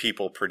another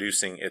people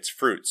producing its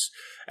fruits.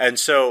 And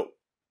so,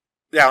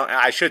 now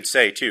I should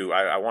say too,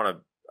 I want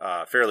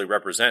to fairly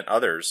represent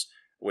others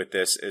with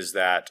this, is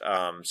that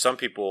some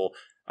people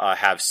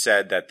have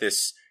said that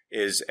this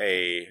is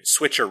a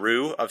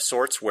switcheroo of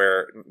sorts,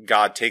 where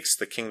God takes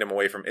the kingdom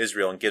away from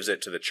Israel and gives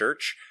it to the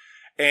church.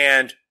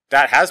 And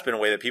that has been a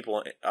way that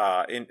people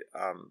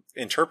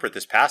interpret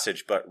this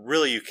passage, but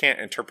really you can't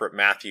interpret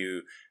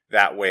Matthew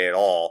that way at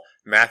all.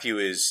 Matthew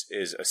is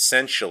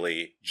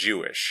essentially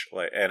Jewish,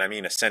 and I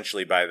mean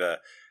essentially by the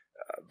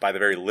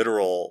very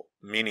literal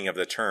meaning of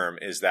the term,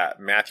 is that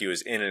Matthew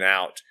is in and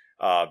out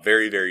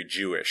very, very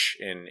Jewish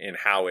in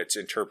how it's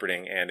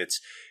interpreting, and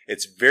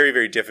it's very,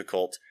 very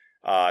difficult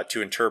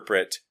to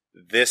interpret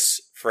this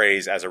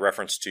phrase as a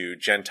reference to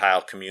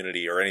Gentile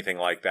community or anything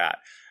like that.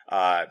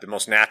 The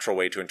most natural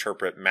way to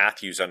interpret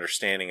Matthew's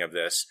understanding of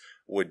this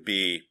would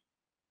be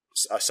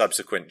a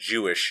subsequent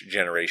Jewish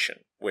generation,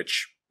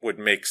 which would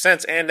make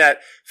sense, and that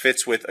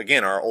fits with,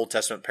 again, our Old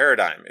Testament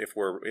paradigm.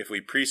 If we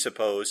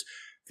presuppose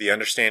the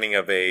understanding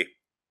of a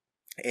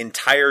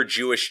entire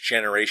Jewish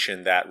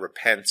generation that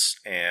repents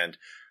and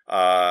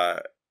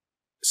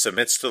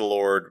submits to the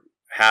Lord,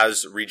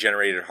 has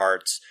regenerated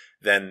hearts,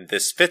 then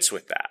this fits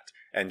with that.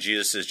 And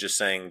Jesus is just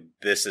saying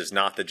this is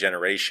not the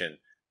generation,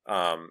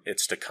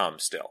 it's to come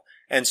still.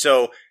 And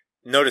so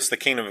notice the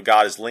kingdom of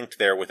God is linked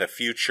there with a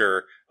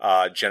future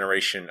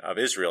generation of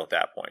Israel at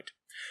that point.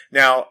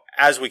 Now,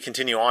 as we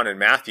continue on in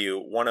Matthew,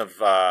 one of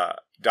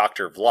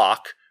Dr.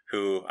 Vlock,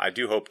 who I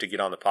do hope to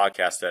get on the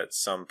podcast at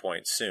some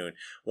point soon,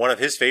 one of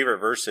his favorite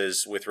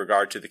verses with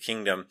regard to the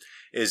kingdom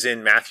is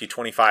in Matthew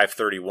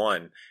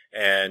 25:31.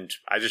 And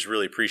I just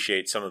really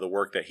appreciate some of the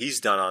work that he's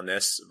done on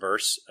this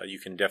verse. You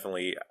can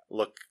definitely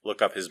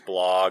look up his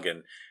blog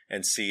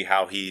and see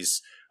how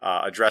he's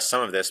addressed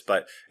some of this.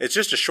 But it's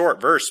just a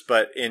short verse.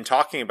 But in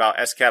talking about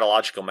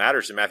eschatological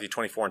matters in Matthew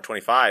 24 and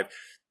 25,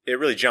 it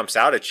really jumps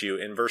out at you.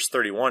 In verse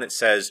 31, it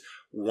says,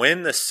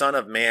 when the Son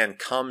of Man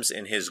comes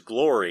in his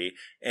glory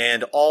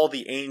and all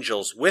the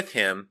angels with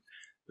him,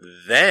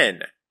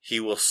 then he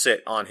will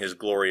sit on his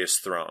glorious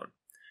throne.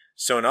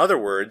 So in other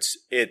words,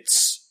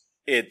 it's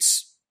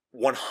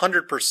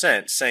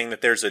 100% saying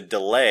that there's a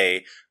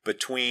delay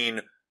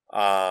between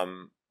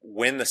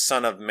when the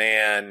Son of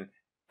Man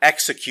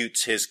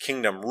executes his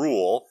kingdom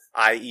rule,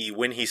 i.e.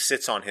 when he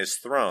sits on his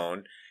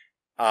throne,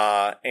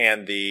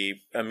 and the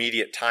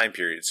immediate time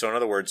period. So in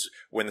other words,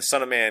 when the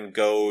Son of Man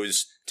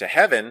goes to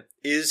heaven,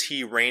 is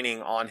he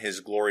reigning on his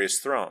glorious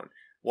throne?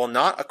 Well,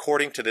 not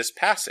according to this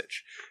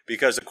passage,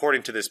 because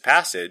according to this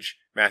passage,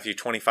 Matthew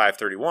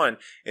 25:31,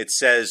 it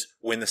says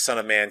when the Son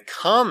of Man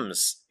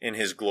comes in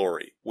his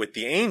glory with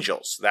the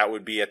angels, that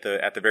would be at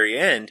the very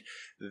end,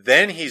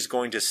 then he's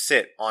going to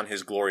sit on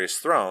his glorious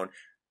throne.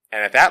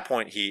 And at that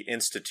point, he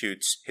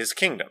institutes his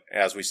kingdom.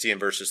 As we see in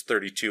verses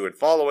 32 and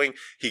following,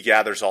 he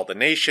gathers all the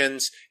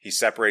nations, he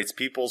separates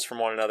peoples from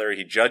one another,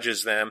 he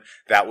judges them.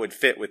 That would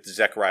fit with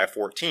Zechariah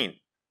 14.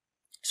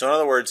 So in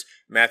other words,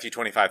 Matthew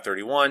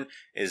 25:31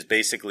 is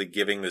basically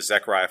giving the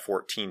Zechariah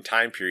 14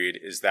 time period,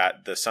 is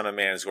that the Son of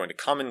Man is going to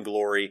come in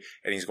glory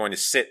and he's going to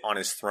sit on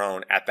his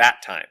throne at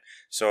that time.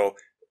 So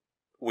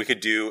we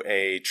could do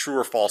a true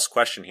or false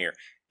question here.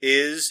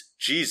 Is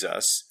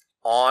Jesus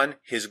on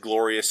his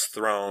glorious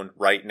throne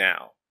right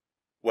now?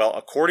 Well,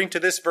 according to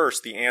this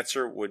verse, the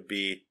answer would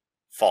be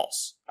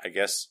false. I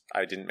guess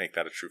I didn't make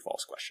that a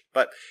true-false question.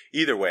 But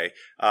either way,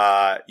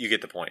 you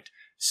get the point.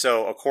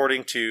 So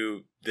according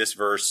to this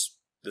verse,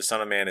 the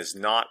Son of Man is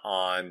not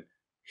on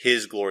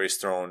his glorious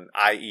throne,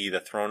 i.e. the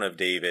throne of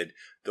David,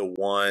 the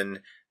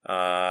one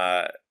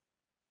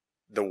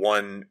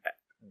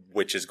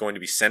which is going to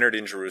be centered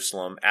in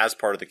Jerusalem as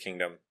part of the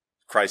kingdom.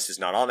 Christ is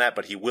not on that,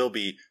 but he will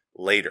be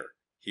later.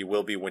 He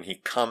will be when he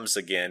comes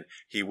again.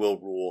 He will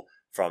rule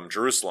from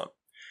Jerusalem.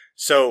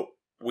 So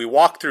we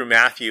walk through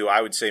Matthew.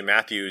 I would say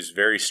Matthew is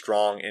very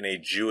strong in a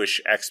Jewish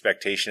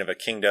expectation of a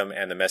kingdom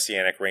and the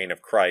messianic reign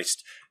of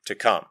Christ to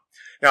come.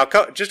 Now,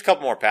 just a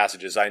couple more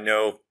passages. I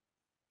know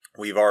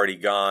we've already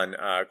gone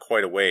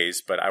quite a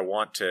ways, but I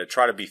want to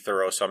try to be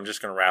thorough, so I'm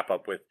just going to wrap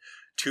up with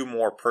two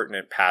more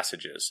pertinent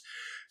passages.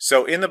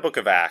 So in the book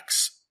of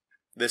Acts,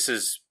 this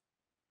is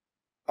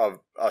a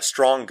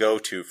strong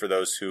go-to for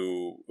those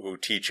who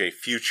teach a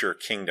future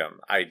kingdom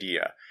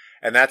idea.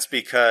 And that's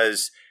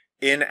because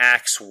in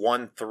Acts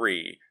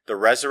 1:3, the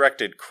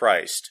resurrected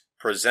Christ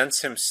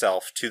presents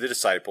himself to the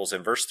disciples.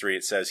 In verse 3,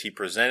 it says, he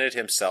presented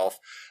himself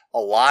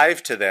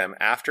alive to them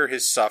after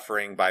his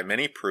suffering by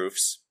many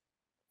proofs,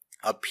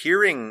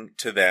 appearing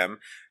to them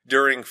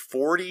during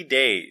 40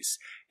 days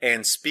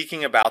and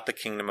speaking about the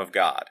kingdom of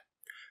God.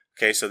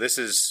 Okay, so this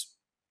is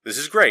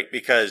great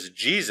because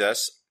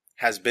Jesus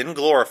has been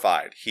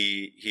glorified.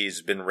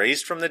 He's been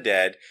raised from the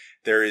dead.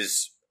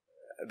 There's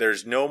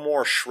no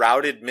more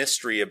shrouded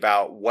mystery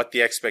about what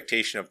the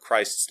expectation of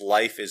Christ's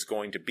life is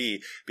going to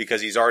be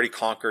because he's already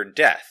conquered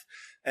death.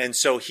 And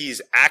so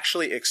he's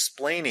actually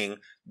explaining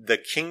the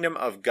kingdom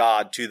of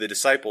God to the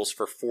disciples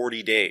for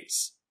 40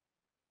 days.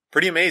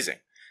 Pretty amazing.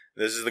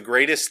 This is the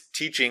greatest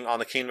teaching on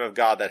the kingdom of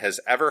God that has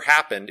ever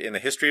happened in the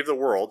history of the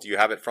world. You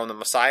have it from the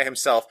Messiah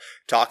himself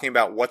talking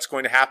about what's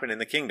going to happen in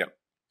the kingdom.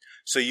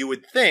 So you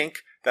would think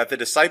that the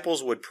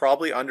disciples would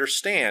probably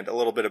understand a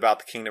little bit about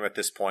the kingdom at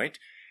this point.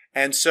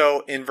 And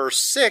so in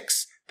verse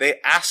 6, they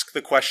ask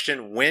the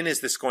question, when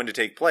is this going to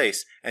take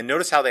place? And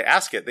notice how they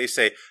ask it. They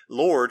say,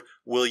 Lord,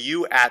 will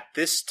you at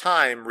this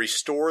time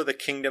restore the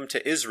kingdom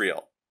to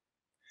Israel?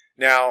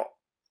 Now,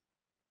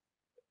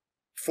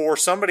 for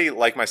somebody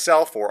like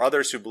myself or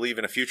others who believe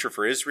in a future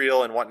for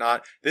Israel and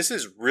whatnot, this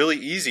is really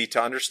easy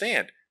to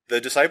understand. The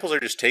disciples are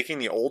just taking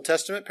the Old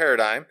Testament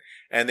paradigm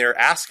and they're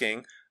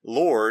asking,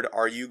 Lord,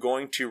 are you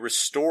going to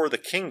restore the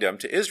kingdom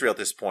to Israel at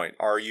this point?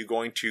 Are you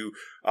going to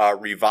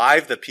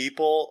revive the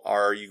people?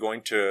 Are you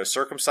going to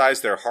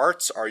circumcise their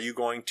hearts? Are you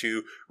going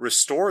to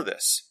restore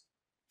this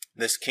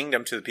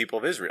kingdom to the people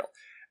of Israel?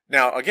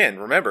 Now, again,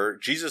 remember,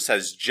 Jesus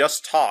has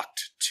just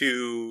talked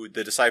to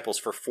the disciples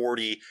for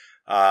 40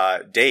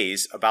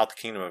 days about the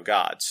kingdom of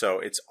God. So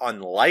it's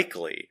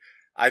unlikely.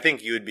 I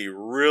think you would be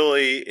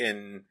really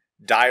in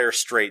dire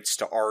straits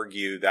to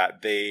argue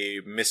that they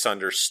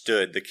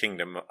misunderstood the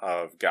kingdom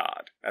of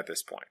God at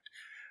this point.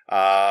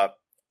 I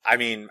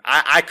mean,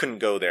 I couldn't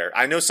go there.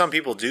 I know some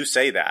people do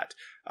say that,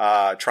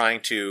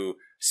 trying to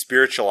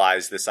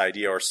spiritualize this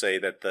idea or say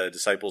that the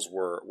disciples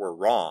were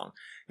wrong.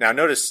 Now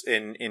notice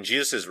in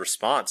Jesus'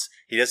 response,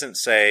 he doesn't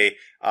say,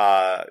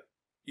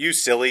 you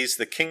sillies,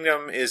 the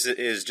kingdom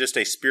is just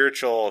a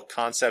spiritual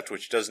concept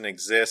which doesn't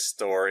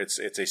exist, or it's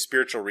a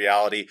spiritual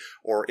reality,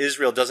 or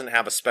Israel doesn't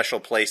have a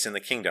special place in the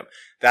kingdom.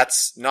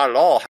 That's not at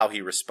all how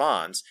he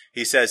responds.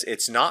 He says,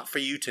 it's not for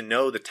you to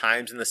know the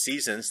times and the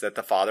seasons that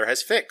the Father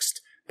has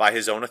fixed by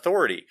his own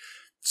authority.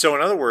 So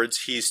in other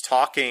words, he's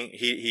talking,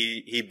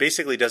 he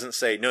basically doesn't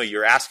say, no,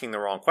 you're asking the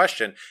wrong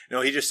question.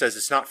 No, he just says,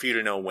 it's not for you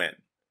to know when.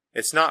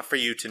 It's not for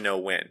you to know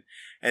when.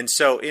 And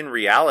so in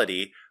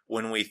reality,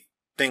 when we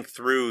think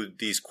through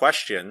these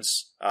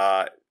questions,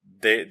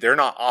 they're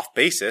not off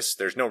basis.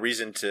 There's no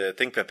reason to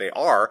think that they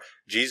are.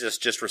 Jesus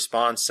just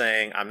responds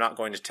saying, I'm not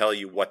going to tell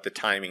you what the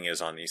timing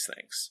is on these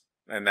things.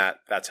 And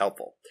that's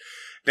helpful.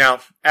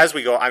 Now, as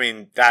we go, I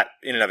mean, that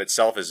in and of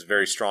itself is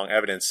very strong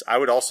evidence. I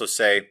would also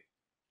say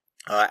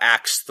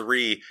Acts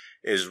 3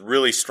 is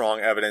really strong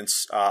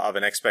evidence of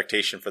an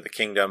expectation for the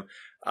kingdom.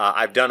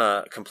 I've done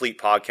a complete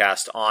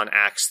podcast on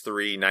Acts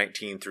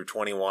 3:19 through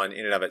 21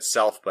 in and of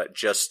itself, but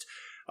just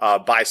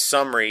by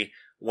summary,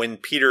 when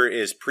Peter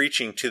is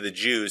preaching to the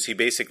Jews, he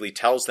basically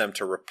tells them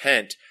to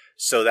repent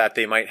so that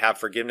they might have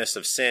forgiveness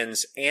of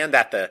sins, and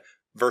that the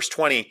verse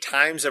 20,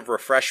 times of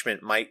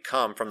refreshment might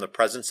come from the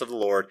presence of the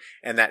Lord,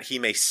 and that he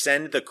may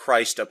send the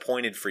Christ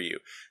appointed for you.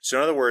 So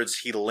in other words,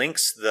 he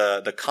links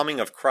the coming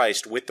of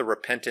Christ with the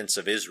repentance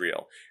of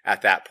Israel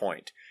at that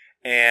point.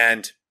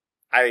 And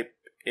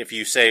if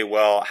you say,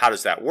 well, how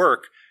does that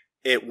work?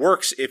 It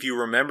works if you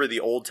remember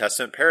the Old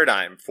Testament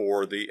paradigm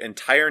for the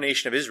entire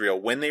nation of Israel.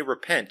 When they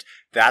repent,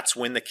 that's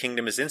when the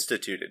kingdom is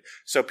instituted.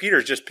 So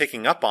Peter's just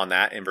picking up on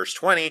that in verse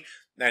 20,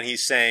 and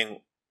he's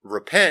saying,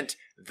 repent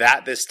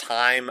that this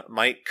time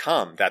might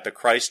come, that the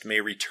Christ may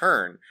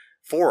return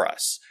for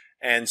us.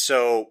 And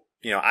so,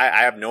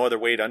 I have no other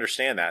way to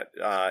understand that.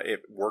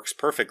 It works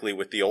perfectly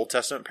with the Old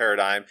Testament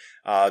paradigm.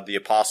 The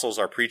apostles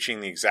are preaching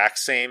the exact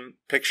same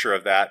picture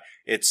of that.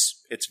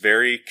 It's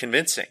very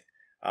convincing.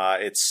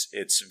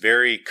 It's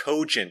very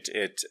cogent.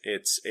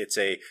 It's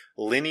a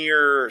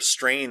linear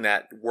strain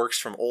that works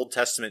from Old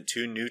Testament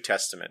to New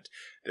Testament.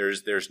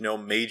 There's no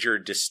major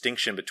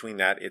distinction between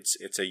that.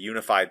 It's a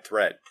unified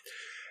thread.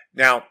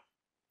 Now,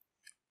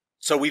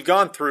 so we've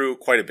gone through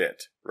quite a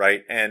bit,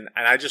 right? And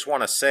I just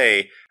want to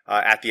say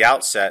at the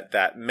outset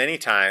that many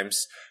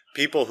times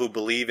people who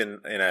believe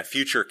in a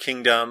future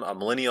kingdom, a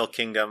millennial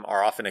kingdom,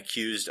 are often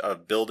accused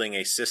of building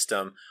a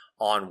system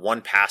on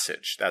one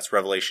passage. That's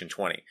Revelation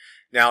 20.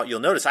 Now,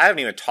 you'll notice I haven't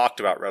even talked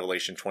about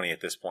Revelation 20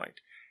 at this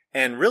point.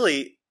 And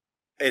really,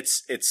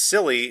 it's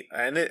silly,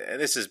 and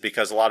this is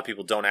because a lot of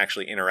people don't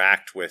actually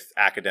interact with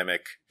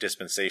academic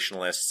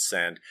dispensationalists,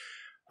 and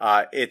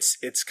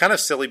it's kind of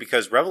silly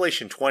because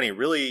Revelation 20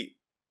 really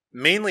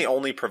mainly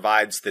only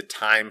provides the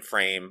time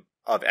frame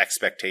of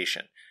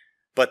expectation.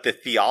 But the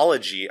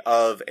theology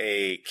of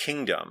a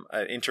kingdom,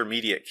 an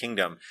intermediate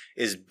kingdom,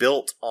 is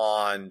built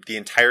on the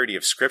entirety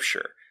of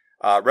Scripture.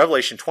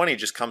 Revelation 20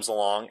 just comes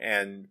along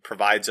and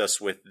provides us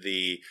with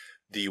the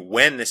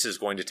when this is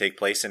going to take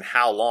place and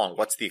how long.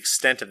 What's the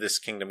extent of this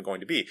kingdom going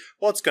to be?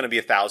 Well, it's going to be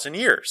 1,000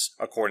 years,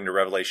 according to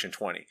Revelation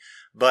 20.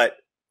 But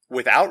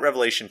without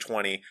Revelation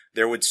 20,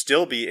 there would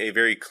still be a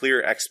very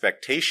clear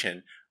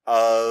expectation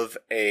of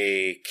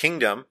a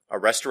kingdom, a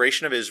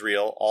restoration of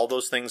Israel. All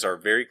those things are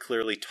very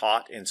clearly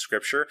taught in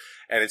Scripture,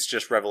 and it's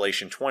just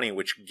Revelation 20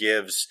 which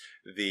gives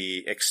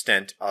the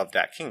extent of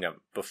that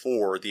kingdom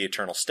before the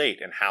eternal state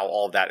and how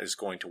all that is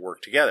going to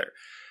work together.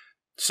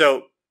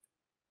 So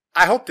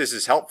I hope this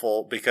is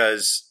helpful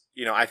because,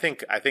 I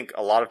think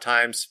a lot of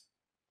times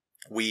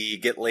we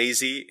get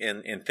lazy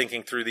in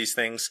thinking through these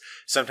things.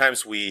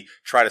 Sometimes we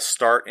try to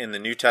start in the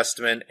New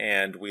Testament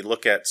and we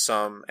look at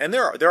some, and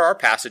there are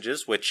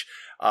passages which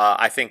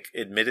I think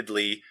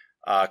admittedly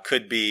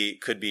could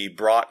be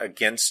brought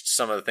against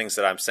some of the things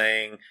that I'm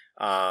saying,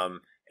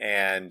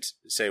 and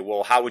say,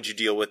 well, how would you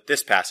deal with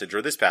this passage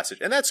or this passage?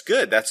 And that's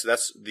good. That's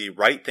the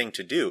right thing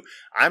to do.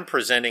 I'm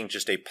presenting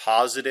just a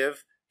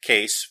positive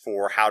case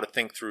for how to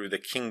think through the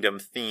kingdom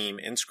theme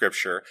in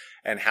Scripture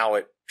and how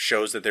it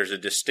shows that there's a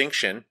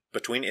distinction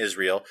between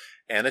Israel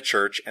and the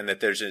church, and that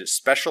there's a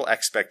special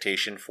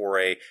expectation for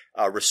a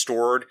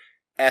restored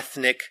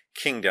ethnic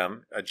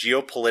kingdom, a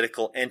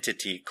geopolitical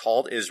entity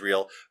called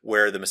Israel,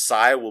 where the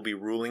Messiah will be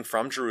ruling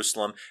from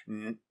Jerusalem.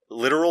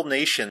 Literal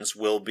nations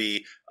will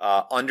be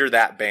under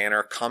that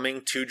banner,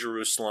 coming to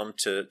Jerusalem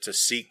to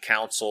seek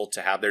counsel,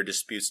 to have their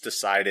disputes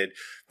decided.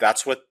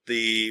 That's what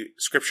the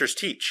Scriptures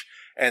teach.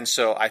 And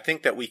so I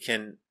think that we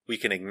can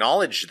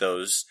acknowledge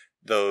those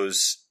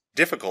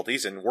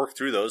difficulties and work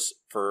through those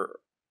for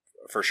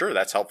sure.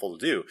 That's helpful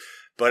to do.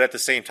 But at the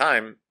same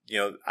time,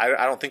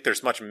 I don't think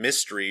there's much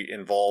mystery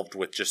involved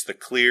with just the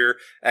clear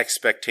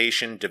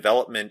expectation,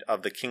 development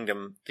of the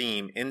kingdom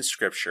theme in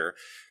Scripture,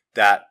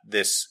 that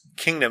this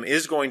kingdom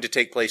is going to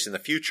take place in the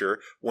future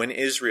when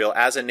Israel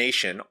as a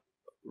nation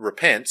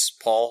repents.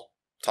 Paul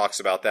talks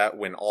about that,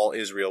 when all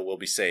Israel will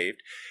be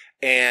saved.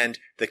 And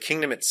the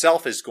kingdom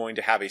itself is going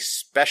to have a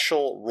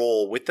special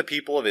role with the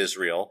people of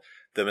Israel.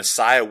 The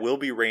Messiah will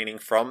be reigning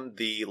from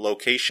the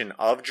location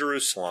of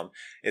Jerusalem.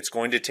 It's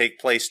going to take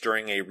place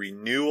during a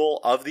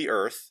renewal of the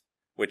earth,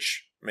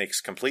 which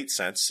makes complete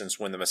sense, since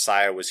when the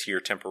Messiah was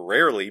here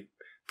temporarily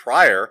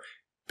prior,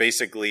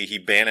 basically he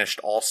banished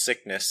all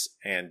sickness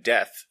and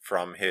death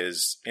from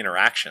his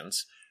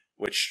interactions,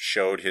 which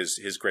showed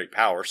his great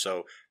power.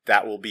 So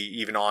that will be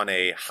even on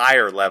a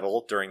higher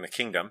level during the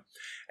kingdom.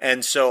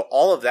 And so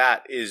all of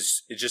that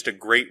is just a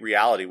great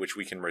reality, which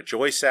we can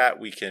rejoice at.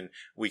 We can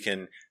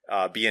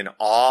be in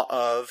awe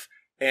of.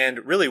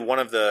 And really one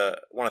of the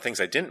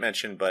things I didn't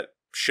mention, but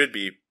should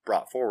be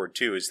brought forward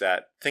too, is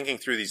that thinking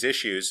through these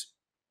issues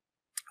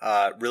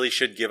really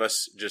should give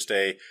us just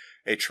a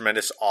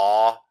tremendous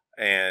awe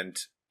and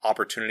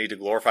opportunity to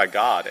glorify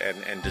God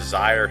and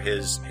desire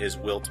His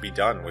will to be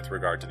done with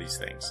regard to these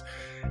things.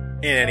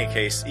 In any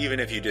case, even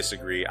if you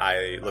disagree,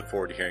 I look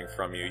forward to hearing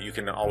from you. You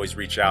can always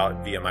reach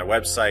out via my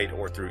website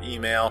or through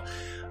email.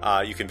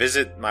 You can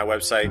visit my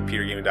website,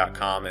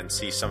 petergaming.com, and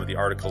see some of the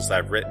articles that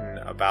I've written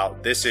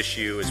about this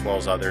issue as well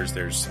as others.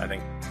 There's, I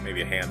think,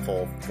 maybe a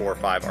handful, 4 or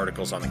 5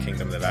 articles on the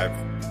kingdom that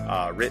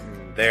I've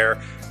written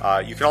there.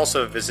 You can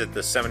also visit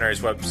the seminary's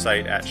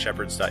website at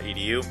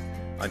shepherds.edu.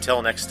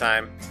 Until next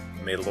time,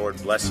 may the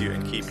Lord bless you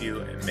and keep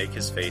you and make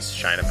His face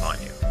shine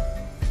upon you.